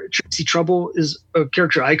character, Trixie Trouble, is a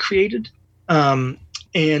character I created.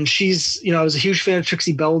 And she's, I was a huge fan of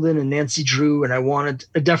Trixie Belden and Nancy Drew, and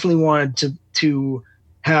I definitely wanted to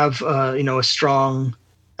have, a strong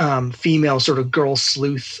female sort of girl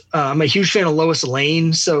sleuth. I'm a huge fan of Lois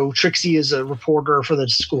Lane. So Trixie is a reporter for the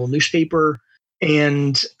school newspaper.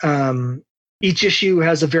 And each issue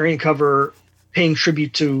has a variant cover paying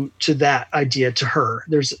tribute to that idea, to her.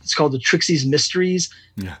 It's called the Trixie's Mysteries.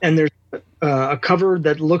 Yeah. And there's a cover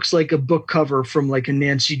that looks like a book cover from like a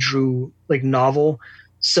Nancy Drew novel.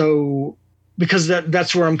 So because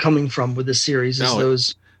that's where I'm coming from with this series, is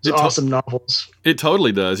those awesome novels. It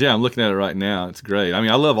totally does. Yeah, I'm looking at it right now. It's great. I mean,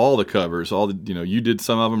 I love all the covers. All the, you did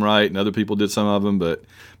some of them right, and other people did some of them. But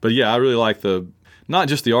yeah, I really like not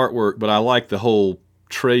just the artwork, but I like the whole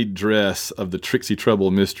trade dress of the Trixie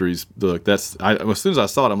Trouble Mysteries book. As soon as I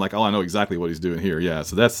saw it, I'm like, oh, I know exactly what he's doing here. Yeah,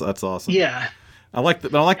 so that's awesome. Yeah, I like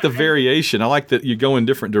the variation. I like that you go in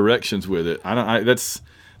different directions with it.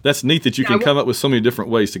 That's neat that you can come up with so many different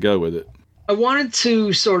ways to go with it. I wanted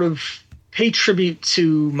to sort of pay tribute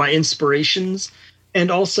to my inspirations, and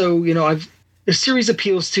also, the series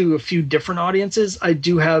appeals to a few different audiences. I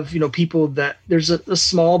do have, people that there's a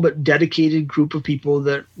small but dedicated group of people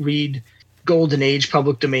that read Golden Age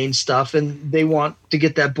public domain stuff, and they want to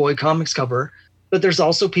get that Boy Comics cover. But there's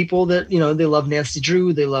also people that, they love Nancy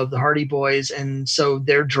Drew, they love the Hardy Boys, and so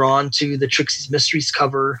they're drawn to the Trixie's Mysteries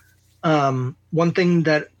cover. One thing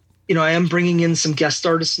that, I am bringing in some guest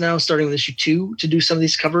artists now, starting with issue 2, to do some of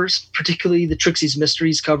these covers, particularly the Trixie's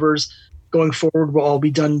Mysteries covers. Going forward will all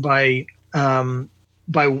be done by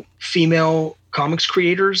female comics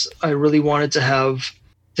creators. I really wanted to have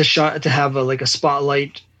a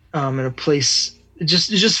spotlight in a place. It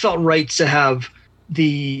just felt right to have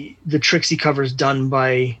the Trixie covers done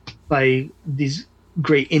by these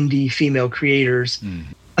great indie female creators.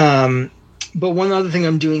 But one other thing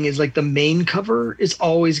I'm doing is the main cover is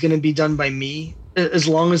always going to be done by me, as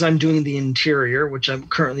long as I'm doing the interior, which I'm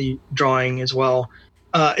currently drawing as well.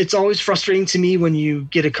 It's always frustrating to me when you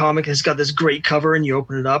get a comic that's got this great cover and you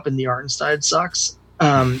open it up and the art inside sucks.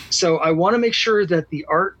 So I want to make sure that the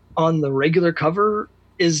art on the regular cover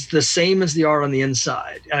is the same as the art on the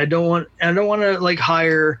inside. I don't want to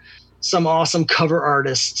hire some awesome cover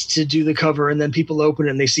artist to do the cover and then people open it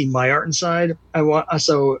and they see my art inside.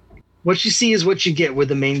 So what you see is what you get with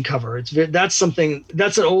the main cover. That's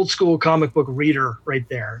an old school comic book reader right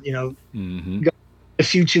there. Got a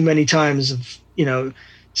few too many times of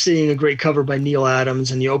seeing a great cover by Neil Adams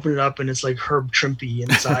and you open it up and it's like Herb Trimpe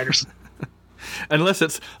inside or something. Unless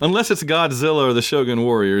it's Godzilla or the Shogun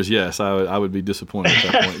Warriors, yes, I would be disappointed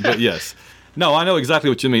at that point. But yes. No, I know exactly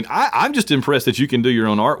what you mean. I'm just impressed that you can do your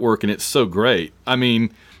own artwork and it's so great. I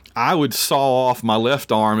mean, I would saw off my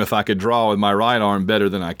left arm if I could draw with my right arm better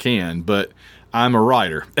than I can, but I'm a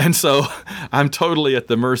writer. And so I'm totally at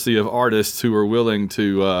the mercy of artists who are willing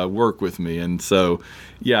to work with me. And so,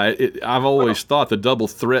 yeah, I've always thought the Double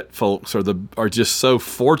Threat folks are just so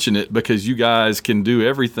fortunate because you guys can do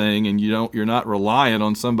everything and you're not reliant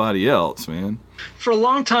on somebody else, man. For a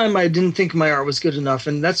long time, I didn't think my art was good enough,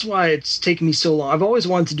 and that's why it's taken me so long. I've always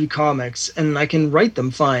wanted to do comics, and I can write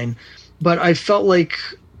them fine, but I felt like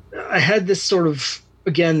I had this sort of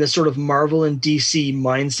Marvel and DC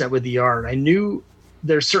mindset with the art. I knew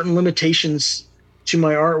there's certain limitations to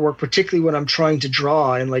my artwork, particularly when I'm trying to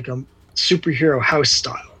draw in a superhero house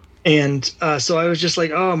style. And so I was just like,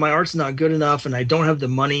 oh, my art's not good enough, and I don't have the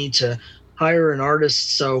money to hire an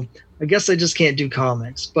artist, so I guess I just can't do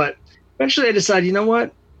comics. But eventually I decided, you know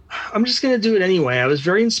what? I'm just going to do it anyway. I was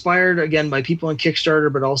very inspired, again, by people on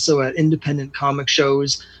Kickstarter, but also at independent comic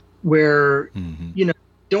shows where,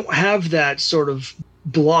 don't have that sort of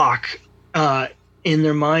block in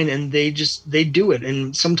their mind, and they do it.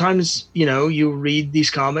 And sometimes, you read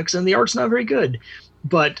these comics and the art's not very good,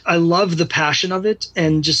 but I love the passion of it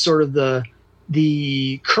and just sort of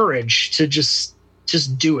the courage to just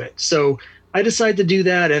do it. So I decided to do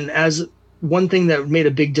that. And as one thing that made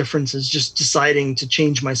a big difference is just deciding to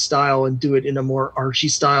change my style and do it in a more Archie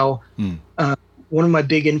style. One of my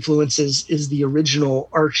big influences is the original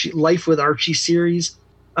Archie Life with Archie series,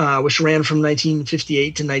 which ran from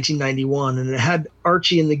 1958 to 1991. And it had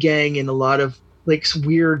Archie and the gang in a lot of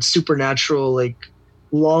weird supernatural,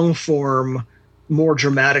 long form, more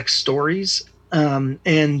dramatic stories.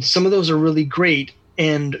 And some of those are really great.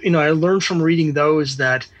 And, I learned from reading those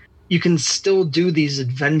that you can still do these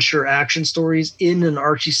adventure action stories in an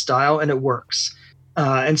Archie style and it works.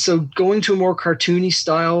 And so going to a more cartoony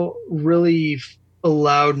style really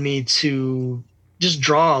allowed me to just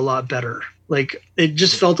draw a lot better. It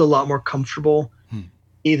just felt a lot more comfortable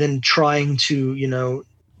than trying to,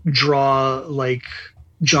 draw like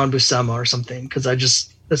John Buscema or something. Cause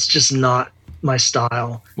that's just not my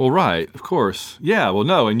style. Well, right. Of course. Yeah. Well,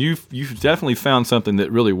 no. And you've definitely found something that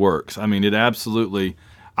really works. I mean, it absolutely,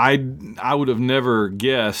 I would have never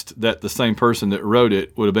guessed that the same person that wrote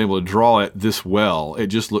it would have been able to draw it this well. It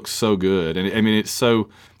just looks so good. And I mean, it's so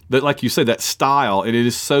that, like you said, that style, and it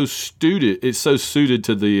is so suited. It's so suited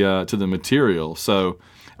to the material. So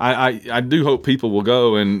I do hope people will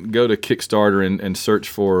go to Kickstarter and search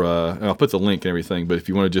for. And I'll put the link and everything. But if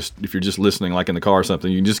you're just listening, like in the car or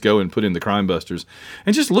something, you can just go and put in the Crime Busters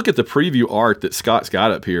and just look at the preview art that Scott's got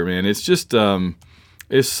up here, man. It's just.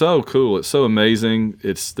 It's so cool. It's so amazing.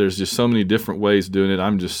 There's just so many different ways of doing it.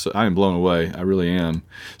 I am blown away. I really am.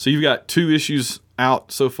 So you've got 2 issues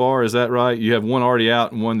out so far. Is that right? You have one already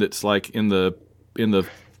out and one that's in the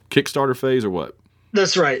Kickstarter phase, or what?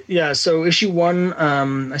 That's right. Yeah. So issue 1,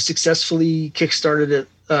 I successfully kickstarted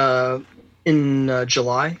it in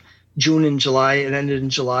June and July. It ended in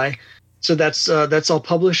July. So that's all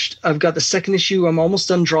published. I've got the second issue. I'm almost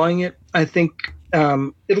done drawing it. I think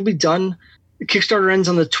it'll be done Kickstarter ends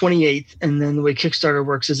on the 28th, and then the way Kickstarter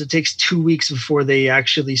works is it takes 2 weeks before they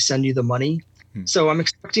actually send you the money. So I'm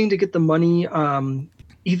expecting to get the money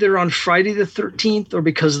either on Friday the 13th, or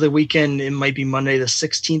because of the weekend, it might be Monday the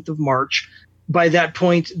 16th of March. By that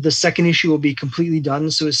point, the second issue will be completely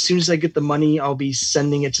done. So as soon as I get the money, I'll be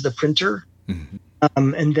sending it to the printer.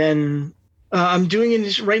 And then I'm doing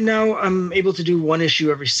it right now. I'm able to do one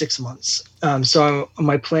issue every 6 months. So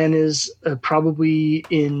my plan is probably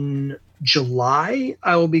in July,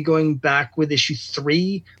 I will be going back with issue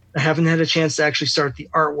 3. I haven't had a chance to actually start the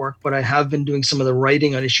artwork, but I have been doing some of the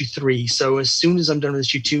writing on issue 3. So as soon as I'm done with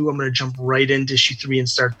issue 2, I'm going to jump right into issue 3 and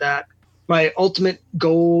start that. My ultimate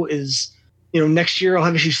goal is, next year I'll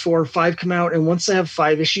have issues 4 or 5 come out. And once I have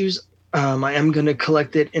 5 issues, I am going to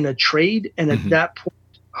collect it in a trade. And at that point,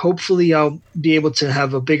 hopefully I'll be able to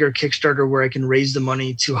have a bigger Kickstarter where I can raise the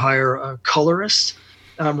money to hire a colorist.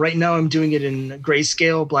 Right now I'm doing it in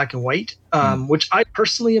grayscale, black and white, which I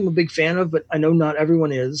personally am a big fan of, but I know not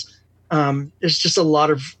everyone is. There's just a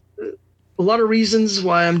lot of reasons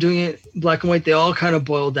why I'm doing it black and white. They all kind of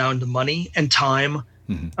boil down to money and time.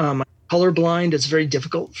 I'm colorblind. It's very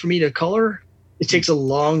difficult for me to color. It takes a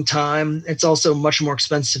long time. It's also much more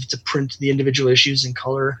expensive to print the individual issues in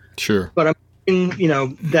color. Sure. But I'm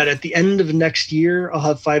thinking, that at the end of next year, I'll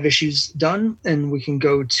have 5 issues done, and we can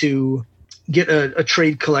go to get a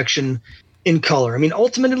trade collection in color. I mean,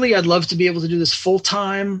 ultimately, I'd love to be able to do this full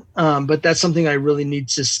time, but that's something I really need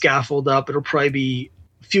to scaffold up. It'll probably be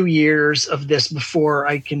a few years of this before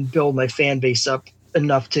I can build my fan base up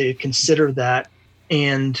enough to consider that.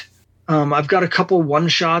 And I've got a couple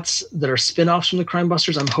one-shots that are spin-offs from the Crime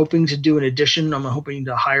Busters. I'm hoping to do an edition. I'm hoping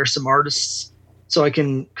to hire some artists so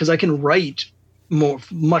because I can write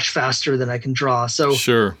much faster than I can draw. So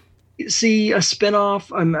sure. See, a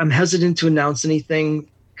spin-off, I'm hesitant to announce anything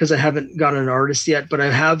because I haven't got an artist yet, but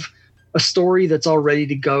I have a story that's all ready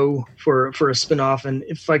to go for a spin-off. And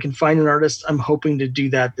if I can find an artist, I'm hoping to do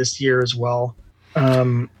that this year as well.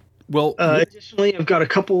 Additionally, I've got a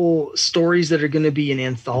couple stories that are going to be in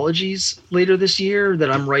anthologies later this year that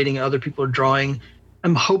I'm writing and other people are drawing.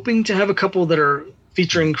 I'm hoping to have a couple that are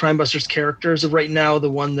featuring Crime Busters characters. Right now, the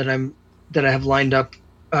one that I have lined up,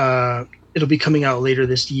 it'll be coming out later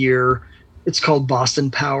this year. It's called Boston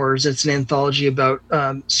Powers. It's an anthology about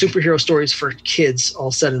superhero stories for kids,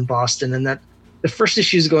 all set in Boston. And that the first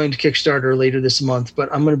issue is going to Kickstarter later this month, but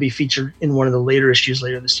I'm going to be featured in one of the later issues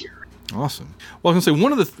later this year. Awesome. Well, I was going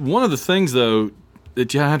to say one of the things though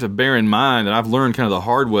that you have to bear in mind that I've learned kind of the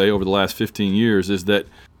hard way over the last 15 years is that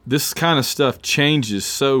this kind of stuff changes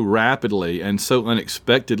so rapidly and so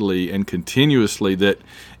unexpectedly and continuously that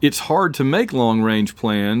it's hard to make long-range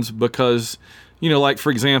plans because, like,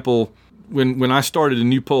 for example, when I started in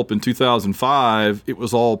New Pulp in 2005, it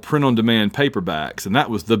was all print-on-demand paperbacks, and that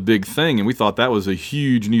was the big thing, and we thought that was a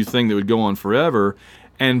huge new thing that would go on forever.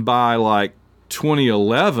 And by,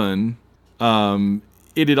 2011,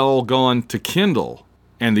 it had all gone to Kindle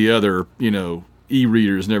and the other,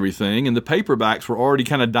 e-readers and everything, and the paperbacks were already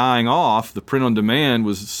kind of dying off. The print on demand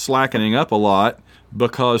was slackening up a lot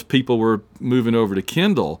because people were moving over to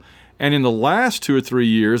Kindle. And in the last 2 or 3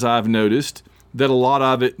 years, I've noticed that a lot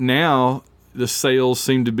of it now, the sales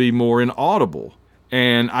seem to be more in Audible.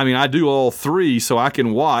 And I mean, I do all 3, so I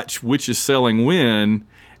can watch which is selling when.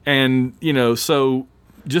 And, so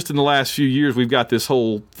just in the last few years, we've got this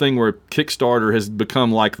whole thing where Kickstarter has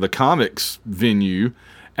become like the comics venue.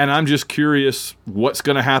 And I'm just curious what's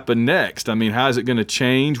going to happen next. I mean, how is it going to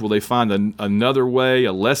change? Will they find another way,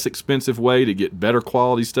 a less expensive way to get better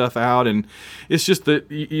quality stuff out? And it's just that,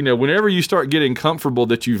 whenever you start getting comfortable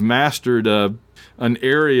that you've mastered an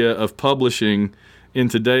area of publishing in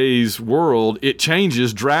today's world, it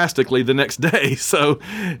changes drastically the next day. So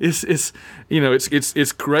it's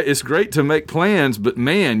great to make plans, but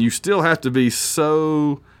man, you still have to be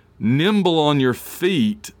so nimble on your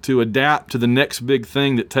feet to adapt to the next big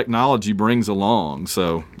thing that technology brings along.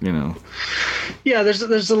 So, Yeah,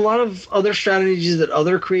 there's a lot of other strategies that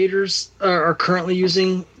other creators are currently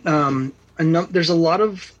using. There's a lot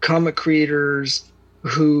of comic creators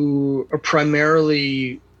who are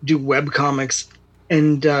primarily do web comics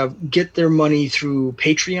and get their money through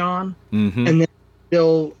Patreon. And then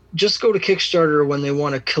they'll just go to Kickstarter when they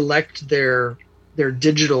want to collect their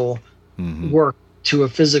digital work to a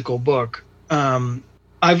physical book. What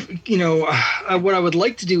I would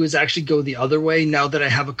like to do is actually go the other way. Now that I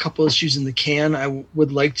have a couple issues in the can, I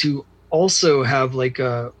would like to also have like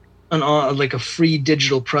a free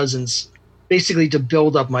digital presence, basically to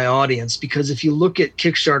build up my audience. Because if you look at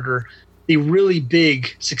Kickstarter, the really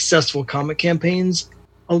big successful comic campaigns,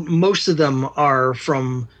 most of them are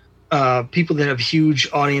from people that have huge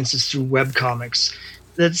audiences through webcomics.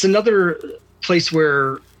 That's another place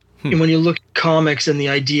where when you look at comics and the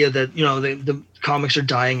idea that, the comics are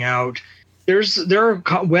dying out, there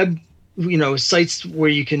are web, sites where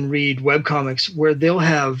you can read webcomics where they'll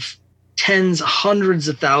have tens, hundreds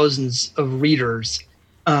of thousands of readers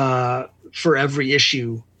for every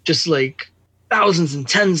issue, just like thousands and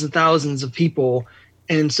tens of thousands of people.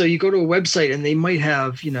 And so you go to a website and they might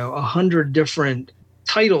have, 100 different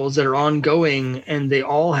titles that are ongoing, and they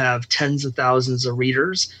all have tens of thousands of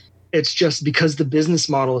readers. It's just because the business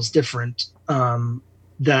model is different,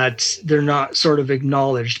 that they're not sort of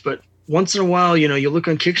acknowledged. But once in a while, you look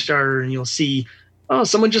on Kickstarter and you'll see, oh,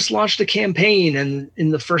 someone just launched a campaign, and in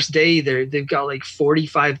the first day they've got like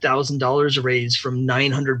 $45,000 raised from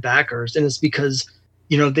 900 backers. And it's because,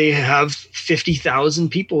 they have 50,000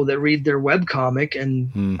 people that read their webcomic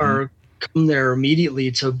and are come there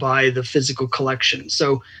immediately to buy the physical collection.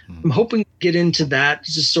 So I'm hoping to get into that.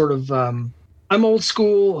 Just sort of, I'm old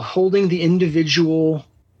school. Holding the individual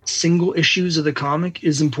single issues of the comic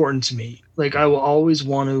is important to me. Like, I will always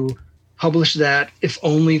want to publish that, if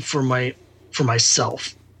only for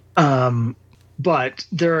myself. But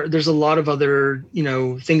there's a lot of other,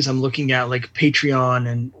 things I'm looking at, like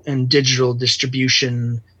Patreon and digital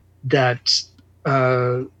distribution, that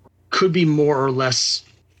could be more or less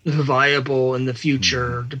viable in the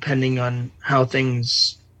future, depending on how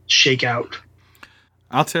things shake out.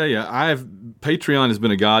 I'll tell you, Patreon has been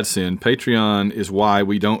a godsend. Patreon is why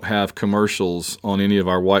we don't have commercials on any of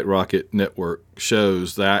our White Rocket Network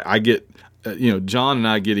shows. That I get, John and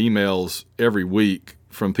I get emails every week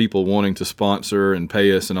from people wanting to sponsor and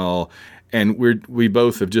pay us and all, and we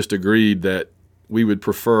both have just agreed that we would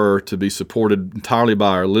prefer to be supported entirely by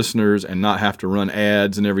our listeners and not have to run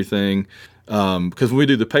ads and everything. Because when we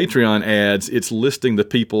do the Patreon ads, it's listing the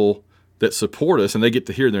people that support us and they get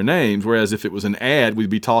to hear their names. Whereas if it was an ad, we'd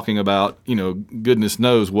be talking about, goodness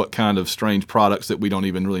knows what kind of strange products that we don't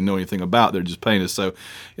even really know anything about. They're just paying us. So,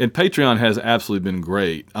 and Patreon has absolutely been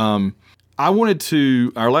great. I wanted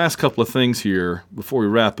to, our last couple of things here before we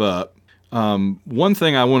wrap up. One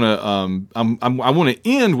thing I want to, I want to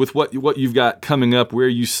end with what you've got coming up, where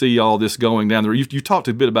you see all this going down there. You talked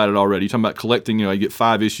a bit about it already. You're talking about collecting, you get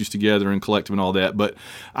 5 issues together and collect them and all that. But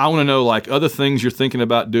I want to know, like, other things you're thinking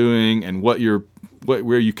about doing and where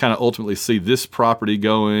you kind of ultimately see this property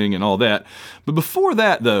going and all that. But before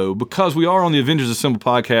that, though, because we are on the Avengers Assemble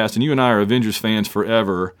podcast and you and I are Avengers fans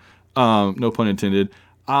forever, no pun intended,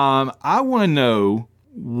 I want to know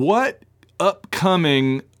what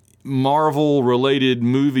upcoming Marvel-related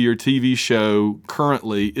movie or TV show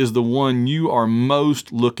currently is the one you are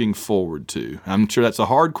most looking forward to. I'm sure that's a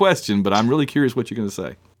hard question, but I'm really curious what you're going to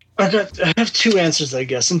say. I have 2 answers, I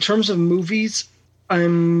guess. In terms of movies,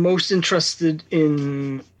 I'm most interested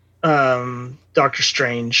in Doctor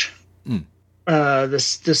Strange. The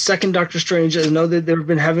second Doctor Strange, I know that they've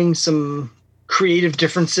been having some creative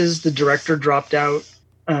differences. The director dropped out.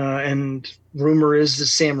 And rumor is that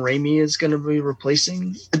Sam Raimi is going to be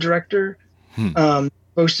replacing the director.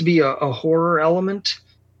 Supposed to be a horror element,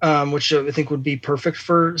 which I think would be perfect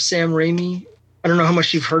for Sam Raimi. I don't know how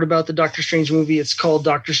much you've heard about the Doctor Strange movie. It's called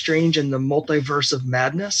Doctor Strange and the Multiverse of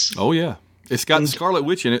Madness. Oh, yeah. It's got Scarlet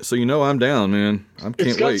Witch in it, so I'm down, man. I can't wait.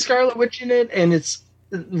 It's got Scarlet Witch in it, and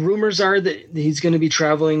rumors are that he's going to be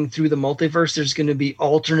traveling through the multiverse. There's going to be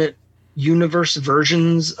alternate universe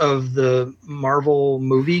versions of the Marvel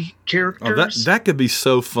movie characters. That could be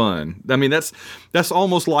so fun. I mean, that's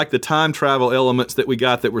almost like the time travel elements that we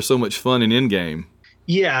got that were so much fun in Endgame.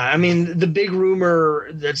 Yeah, I mean, the big rumor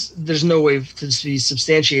there's no way to be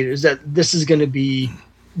substantiated is that this is going to be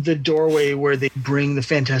the doorway where they bring the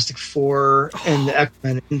Fantastic Four and the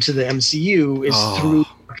X-Men into the MCU is through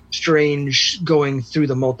Strange going through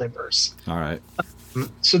the multiverse. All right.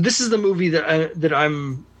 So this is the movie that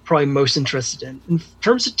I'm probably most interested in. In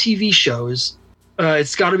terms of TV shows,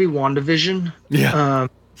 it's got to be WandaVision. Yeah.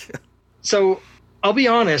 So I'll be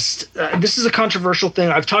honest. This is a controversial thing.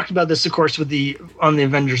 I've talked about this, of course, on the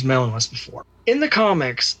Avengers mailing list before. In the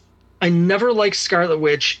comics, I never liked Scarlet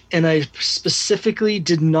Witch, and I specifically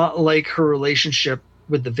did not like her relationship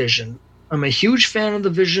with the Vision. I'm a huge fan of the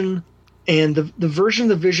Vision, and the version of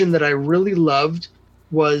the Vision that I really loved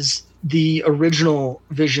was the original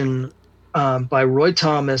Vision by Roy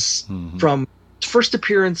Thomas, from first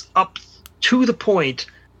appearance up to the point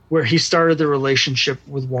where he started the relationship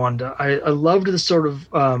with Wanda. I loved the sort of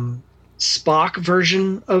Spock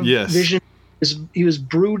version of Vision. He was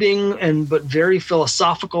brooding but very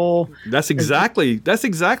philosophical. That's exactly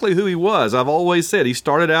who he was. I've always said he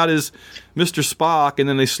started out as Mr. Spock, and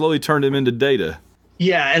then they slowly turned him into Data.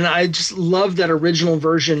 Yeah, and I just love that original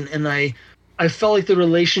version, and I felt like the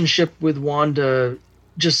relationship with Wanda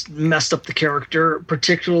just messed up the character.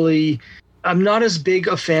 Particularly, I'm not as big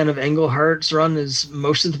a fan of Englehart's run as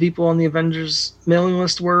most of the people on the Avengers mailing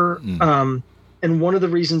list were. And one of the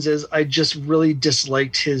reasons is I just really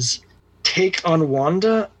disliked his take on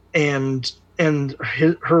Wanda and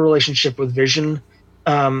her relationship with Vision.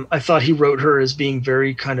 I thought he wrote her as being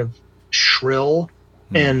very kind of shrill,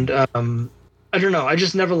 and I don't know. I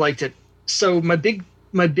just never liked it. So my big,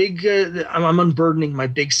 I'm unburdening my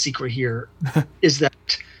big secret here is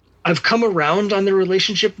that I've come around on the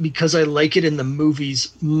relationship because I like it in the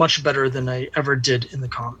movies much better than I ever did in the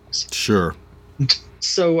comics. Sure.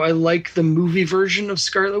 So I like the movie version of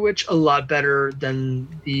Scarlet Witch a lot better than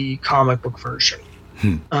the comic book version.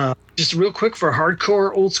 Just real quick for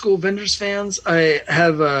hardcore old school Avengers fans, I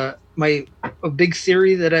have a big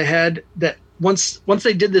theory that I had that once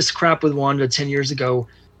they did this crap with Wanda 10 years ago,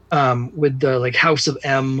 with the like House of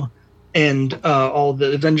M and all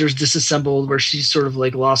the Avengers disassembled, where she sort of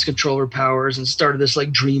like lost control of her powers and started this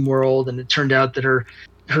like dream world, and it turned out that her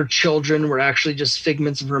children were actually just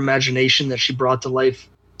figments of her imagination that she brought to life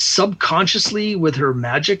subconsciously with her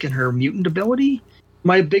magic and her mutant ability.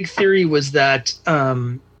 My big theory was that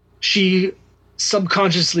she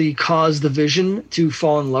subconsciously caused the Vision to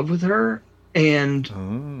fall in love with her.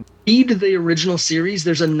 And read the original series,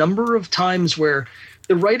 there's a number of times where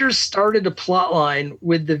the writers started a plot line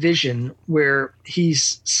with the Vision where he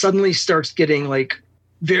suddenly starts getting like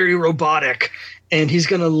very robotic and he's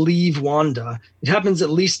going to leave Wanda. It happens at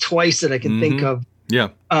least twice that I can think of. Yeah.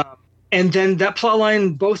 And then that plot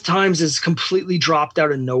line both times is completely dropped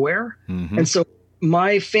out of nowhere. And so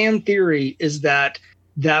my fan theory is that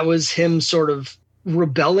was him sort of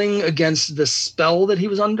rebelling against the spell that he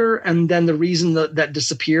was under. And then the reason that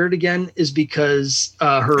disappeared again is because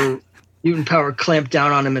her mutant power clamped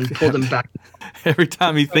down on him and pulled him back. Every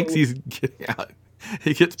time he thinks he's getting out,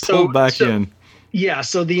 he gets pulled back in. Yeah,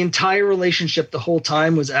 so the entire relationship the whole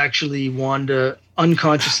time was actually Wanda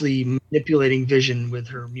unconsciously manipulating Vision with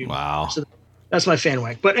her mutant. Wow. So that's my fan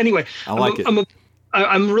whack. But anyway, I like it.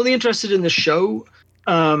 I'm really interested in the show.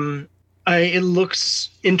 It looks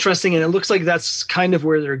interesting, and it looks like that's kind of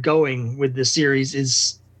where they're going with the series,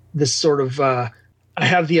 is this sort of I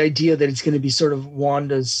have the idea that it's going to be sort of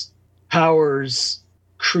Wanda's powers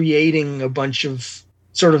creating a bunch of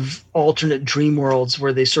sort of alternate dream worlds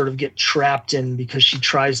where they sort of get trapped in because she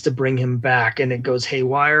tries to bring him back and it goes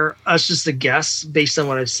haywire. That's just a guess based on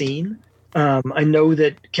what I've seen. I know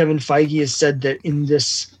that Kevin Feige has said that in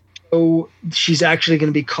this show, she's actually going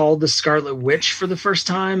to be called the Scarlet Witch for the first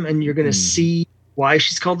time, and you're going to see why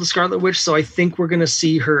she's called the Scarlet Witch. So I think we're going to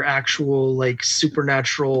see her actual like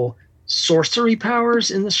supernatural sorcery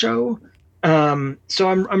powers in the show. So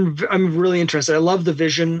I'm really interested. I love the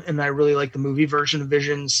Vision, and I really like the movie version of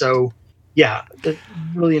Vision. So yeah,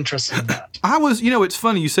 really interested in that. I was, it's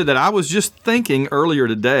funny you said that. I was just thinking earlier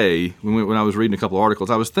today when I was reading a couple of articles,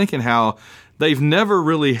 I was thinking how they've never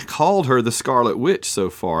really called her the Scarlet Witch so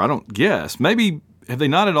far. I don't guess. Maybe, have they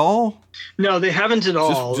not at all? No, they haven't at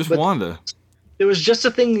all. Just Wanda. There was just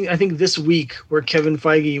a thing, I think, this week where Kevin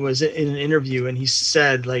Feige was in an interview, and he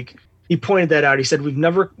said, like, he pointed that out. He said,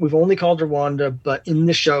 we've only called her Wanda, but in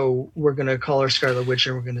the show, we're going to call her Scarlet Witch,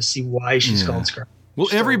 and we're going to see why she's called Scarlet Witch. Well,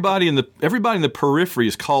 everybody in the periphery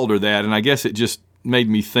has called her that, and I guess it just made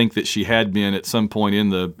me think that she had been at some point in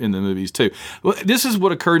the movies too. Well, this is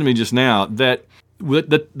what occurred to me just now, that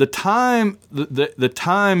the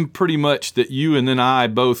time pretty much that you and then I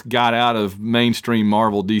both got out of mainstream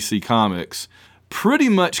Marvel DC Comics pretty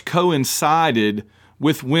much coincided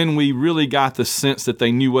with when we really got the sense that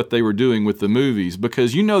they knew what they were doing with the movies.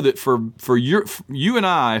 Because you know that for you and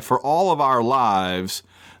I, for all of our lives,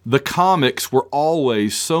 the comics were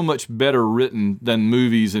always so much better written than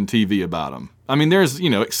movies and TV about them. I mean, there's,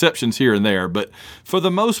 exceptions here and there, but for the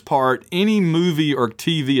most part, any movie or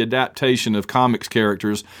TV adaptation of comics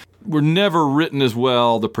characters were never written as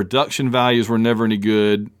well. The production values were never any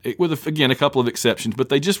good, with, again, a couple of exceptions, but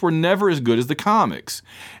they just were never as good as the comics.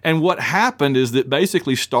 And what happened is that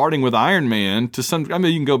basically starting with Iron Man you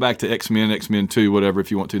can go back to X-Men, X-Men 2, whatever,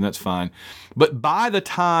 if you want to, and that's fine. But by the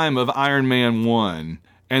time of Iron Man 1,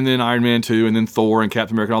 and then Iron Man 2, and then Thor and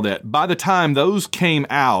Captain America and all that, by the time those came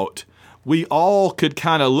out, we all could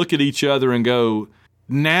kind of look at each other and go,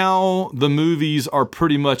 now the movies are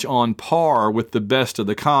pretty much on par with the best of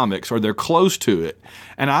the comics, or they're close to it.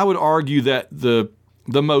 And I would argue that the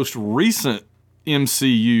most recent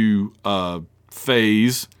MCU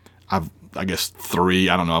phase, I guess 3,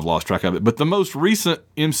 I don't know, I've lost track of it, but the most recent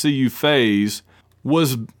MCU phase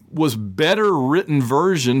was better written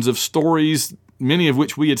versions of stories many of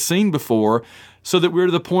which we had seen before, so that we're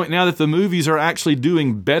to the point now that the movies are actually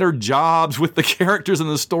doing better jobs with the characters and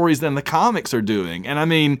the stories than the comics are doing. And I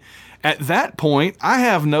mean, at that point, I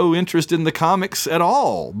have no interest in the comics at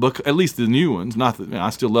all, at least the new ones. Not that, I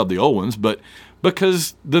still love the old ones, but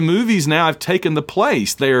because the movies now have taken the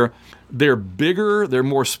place. They're bigger, they're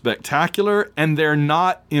more spectacular, and they're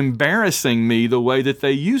not embarrassing me the way that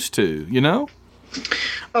they used to, you know?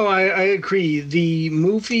 Oh, I agree. The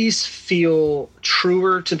movies feel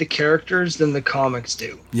truer to the characters than the comics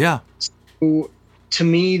do. Yeah. So, to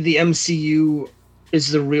me, the MCU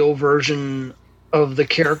is the real version of the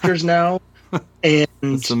characters now. And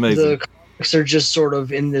the comics are just sort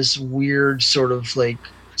of in this weird sort of like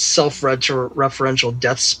self-referential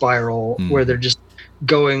death spiral where they're just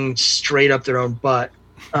going straight up their own butt.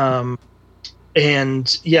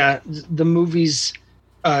 And yeah, the movies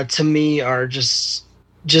to me are just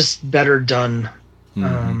better done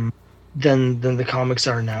than the comics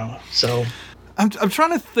are now. So I'm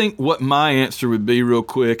trying to think what my answer would be real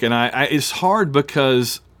quick, and I it's hard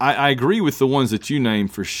because I agree with the ones that you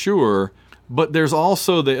named for sure, but there's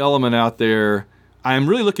also the element out there. I'm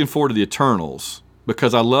really looking forward to the Eternals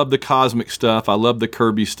because I love the cosmic stuff, I love the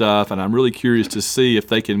Kirby stuff, and I'm really curious to see if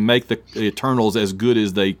they can make the Eternals as good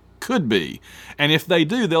as they could be. And if they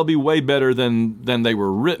do, they'll be way better than they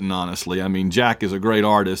were written, honestly. I mean, Jack is a great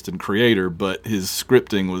artist and creator, but his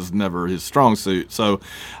scripting was never his strong suit. So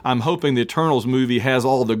I'm hoping the Eternals movie has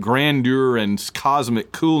all the grandeur and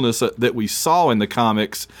cosmic coolness that we saw in the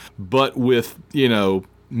comics, but with,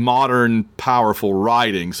 modern, powerful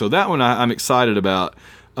writing. So that one I'm excited about.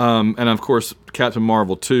 And of course, Captain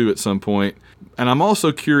Marvel 2 at some point. And I'm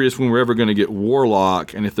also curious when we're ever going to get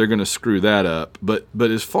Warlock and if they're going to screw that up. But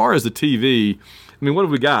as far as the TV, I mean, what have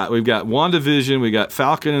we got? We've got WandaVision, we got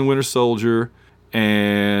Falcon and Winter Soldier,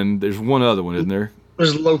 and there's one other one, isn't there?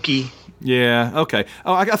 There's Loki. Yeah, okay.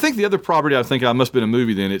 Oh, I think the other property I think must have been a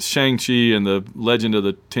movie then. It's Shang-Chi and the Legend of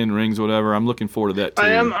the Ten Rings, whatever. I'm looking forward to that too.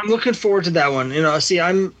 I'm looking forward to that one. See,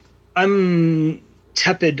 I'm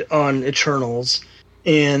tepid on Eternals,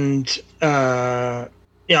 and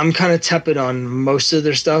I'm kind of tepid on most of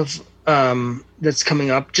their stuff that's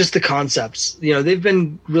coming up. Just the concepts. They've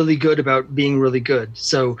been really good about being really good.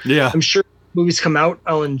 So yeah. I'm sure movies come out,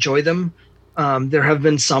 I'll enjoy them. There have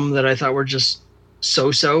been some that I thought were just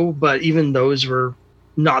so-so, but even those were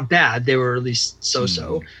not bad. They were at least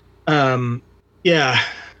so-so. Yeah.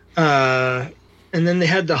 And then they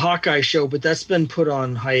had the Hawkeye show, but that's been put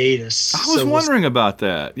on hiatus. I was wondering about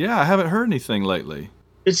that. Yeah, I haven't heard anything lately.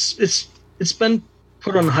 It's been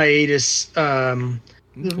put on hiatus. Okay.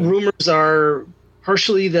 Rumors are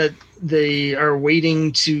partially that they are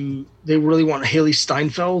waiting they really want Haley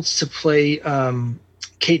Steinfeld to play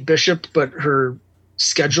Kate Bishop, but her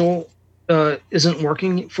schedule isn't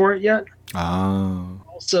working for it yet. Oh.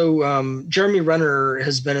 Also, Jeremy Renner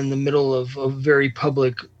has been in the middle of a very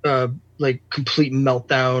public, complete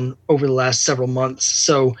meltdown over the last several months.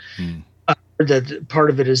 So I heard that part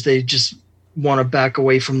of it is they just want to back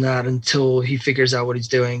away from that until he figures out what he's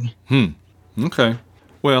doing. Okay.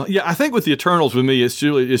 Well, yeah, I think with the Eternals, with me, it's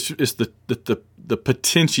really it's the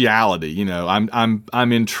potentiality.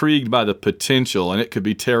 I'm intrigued by the potential, and it could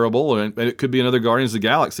be terrible, and it could be another Guardians of the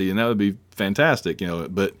Galaxy, and that would be fantastic.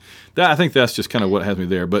 But I think that's just kind of what has me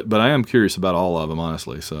there. But I am curious about all of them,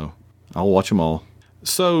 honestly. So I'll watch them all.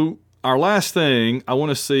 So our last thing, I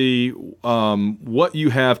want to see what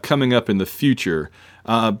you have coming up in the future.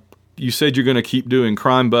 You said you're going to keep doing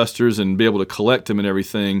Crime Busters and be able to collect them and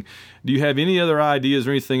everything. Do you have any other ideas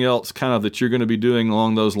or anything else kind of that you're going to be doing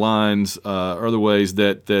along those lines, or other ways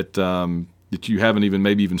that you haven't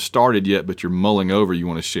even started yet, but you're mulling over you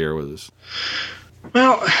want to share with us?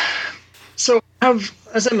 Well, so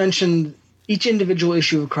as I mentioned, each individual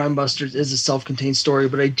issue of Crime Busters is a self-contained story,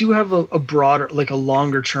 but I do have a broader, a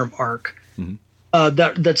longer-term arc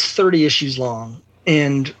that's 30 issues long.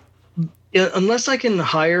 And unless I can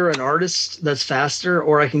hire an artist that's faster,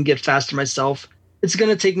 or I can get faster myself, it's going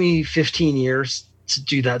to take me 15 years to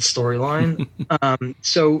do that storyline.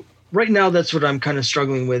 So right now, that's what I'm kind of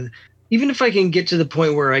struggling with. Even if I can get to the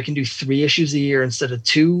point where I can do 3 issues a year instead of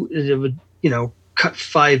 2, it would, cut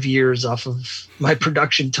 5 years off of my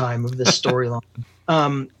production time of this storyline.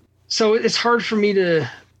 So it's hard for me to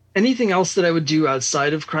anything else that I would do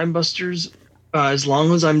outside of Crime Busters. As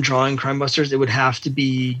long as I'm drawing Crime Busters, it would have to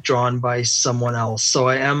be drawn by someone else.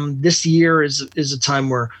 So this year is a time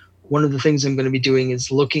where one of the things I'm going to be doing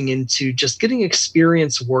is looking into just getting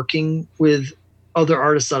experience working with other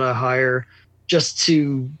artists that I hire, just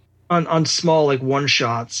on small one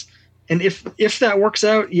shots. And if that works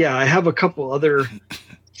out, yeah, I have a couple other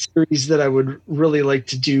series that I would really like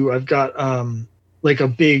to do. I've got like a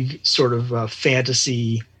big sort of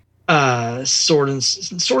fantasy sword and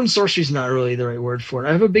sorcery is not really the right word for it.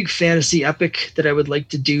 I have a big fantasy epic that I would like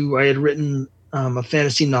to do. I had written a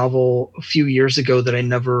fantasy novel a few years ago that I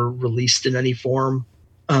never released in any form,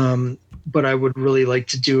 but I would really like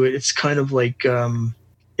to do it. It's kind of like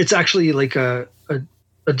it's actually like a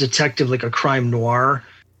detective, like a crime noir,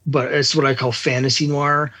 but it's what I call fantasy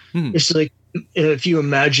noir. It's like if you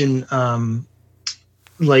imagine I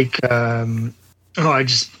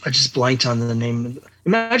just blanked on the name.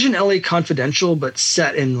 Imagine LA Confidential, but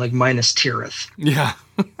set in like Minas Tirith. Yeah.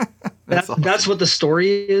 That's what the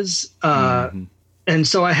story is. And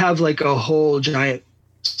so I have like a whole giant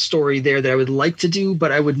story there that I would like to do,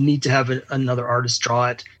 but I would need to have another artist draw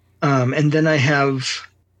it. And then I have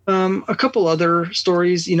a couple other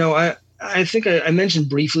stories. You know, I think I mentioned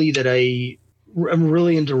briefly that I'm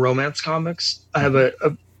really into romance comics. I have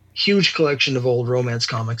a huge collection of old romance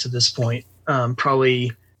comics at this point.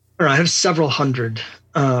 Probably, I have several hundred.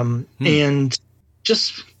 And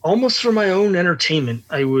just almost for my own entertainment,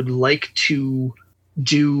 I would like to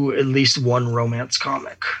do at least one romance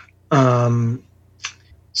comic.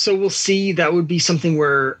 So we'll see. That would be something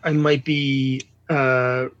where I might be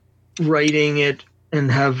writing it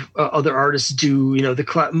and have other artists do, you know,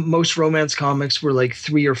 most romance comics were like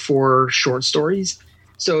 3 or 4 short stories.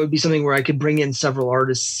 So it'd be something where I could bring in several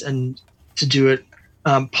artists and to do it.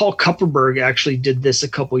 Paul Kupperberg actually did this a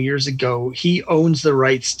couple years ago. He owns the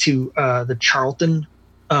rights to the Charlton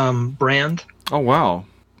brand. Oh, wow.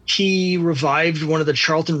 He revived one of the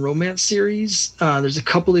Charlton romance series. There's a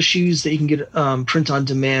couple issues that you can get print on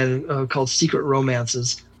demand called Secret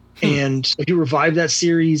Romances. And he revived that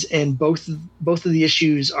series, and both of the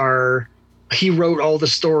issues are, he wrote all the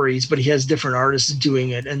stories, but he has different artists doing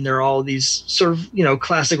it, and they're all these sort of, you know,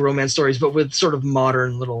 classic romance stories, but with sort of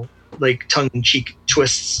modern little like tongue-in-cheek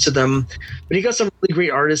twists to them. But he got some really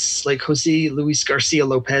great artists, like Jose Luis Garcia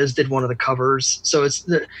Lopez did one of the covers. So that's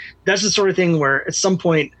the sort of thing where at some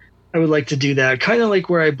point I would like to do that, kind of like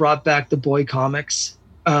where I brought back the Boy Comics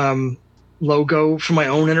logo for my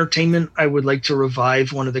own entertainment. I would like to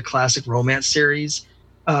revive one of the classic romance series.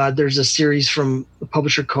 There's a series from a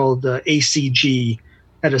publisher called ACG,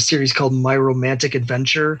 had a series called My Romantic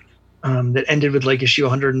Adventure that ended with like issue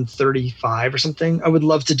 135 or something. I would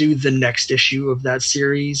love to do the next issue of that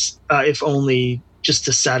series, if only just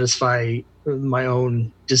to satisfy my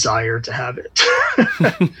own desire to have it.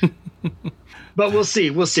 But we'll see.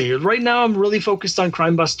 Right now I'm really focused on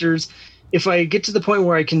Crime Busters. If I get to the point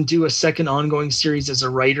where I can do a second ongoing series as a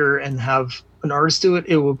writer and have an artist do it,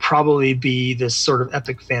 it will probably be this sort of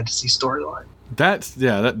epic fantasy storyline. That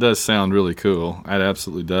does sound really cool. That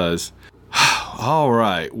absolutely does. All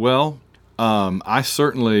right. Well, I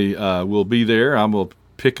certainly will be there. I will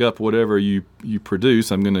pick up whatever you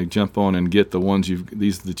produce. I'm going to jump on and get the ones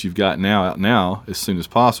that you've got out now as soon as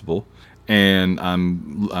possible. And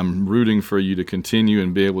I'm rooting for you to continue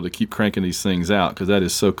and be able to keep cranking these things out, because that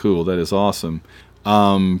is so cool. That is awesome.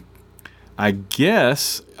 I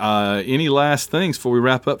guess any last things before we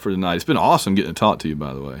wrap up for tonight? It's been awesome getting to talk to you,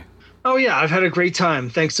 by the way. Oh, yeah, I've had a great time.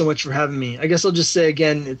 Thanks so much for having me. I guess I'll just say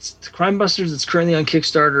again, it's Crime Busters. It's currently on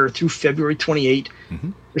Kickstarter through February 28.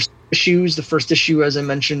 There's issues. The first issue, as I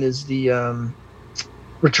mentioned, is the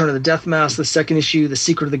Return of the Death Mask. The second issue, The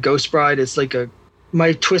Secret of the Ghost Bride. It's like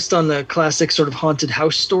my twist on the classic sort of haunted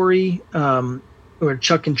house story, where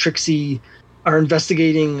Chuck and Trixie are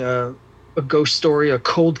investigating a ghost story, a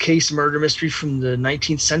cold case murder mystery from the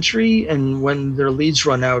 19th century. And when their leads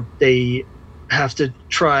run out, they have to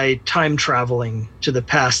try time traveling to the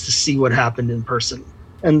past to see what happened in person.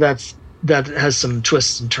 And that has some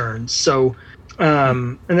twists and turns. So,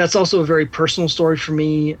 and that's also a very personal story for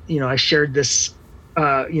me. You know, I shared this,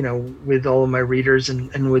 with all of my readers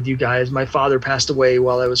and with you guys. My father passed away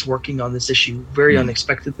while I was working on this issue very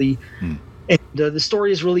unexpectedly. And the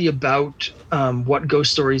story is really about what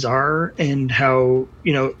ghost stories are, and how,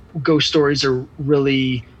 you know, ghost stories are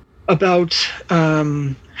really about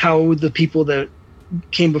how the people that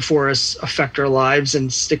came before us affect our lives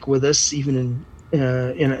and stick with us even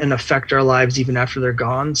and affect our lives even after they're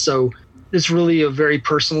gone. So it's really a very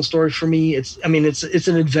personal story for me. It's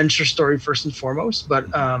an adventure story first and foremost, but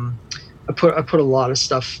I put a lot of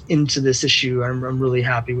stuff into this issue. I'm really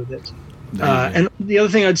happy with it. And the other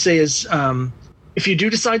thing I'd say is, if you do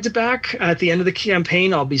decide to back at the end of the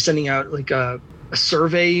campaign, I'll be sending out like a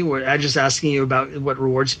survey where I'm just asking you about what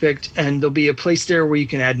rewards you picked, and there'll be a place there where you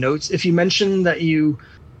can add notes. If you mention that you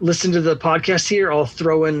listen to the podcast here, I'll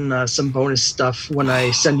throw in some bonus stuff when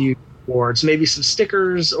I send you rewards, maybe some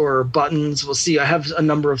stickers or buttons. We'll see. I have a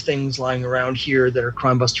number of things lying around here that are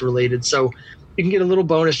Crime Buster related, so you can get a little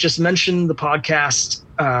bonus. Just mention the podcast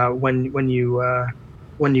when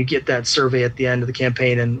you get that survey at the end of the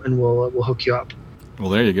campaign, and we'll hook you up. Well,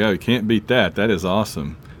 there you go. You can't beat that. That is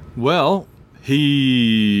awesome. Well,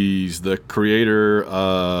 he's the creator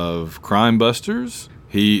of Crime Busters.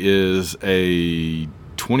 He is a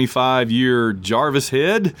 25-year Jarvis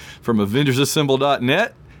head from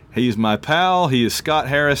AvengersAssemble.net. He's my pal. He is Scott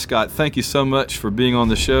Harris. Scott, thank you so much for being on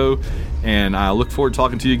the show, and I look forward to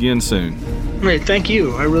talking to you again soon. Great, thank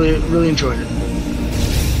you. I really enjoyed it.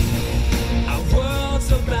 Our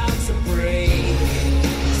world's about to break,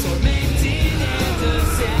 tormented and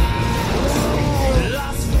disaster,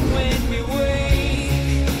 lost from when we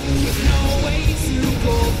wake, with no way to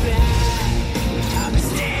go back. I've been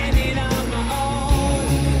standing on my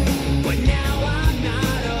own, but now I'm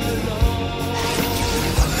not alone.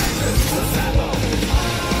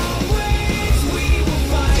 Always we will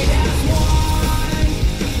fight as one,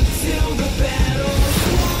 till the battle's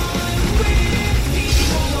won. With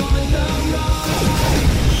people on the run,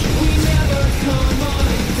 we never come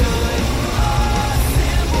undone.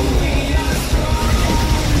 Assemble, we are strong,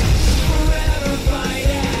 forever fight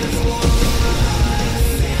as one.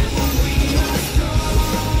 Assemble, we are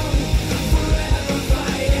strong, forever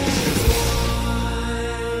fight as one.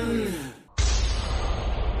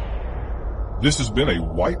 This has been a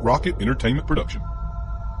White Rocket Entertainment production.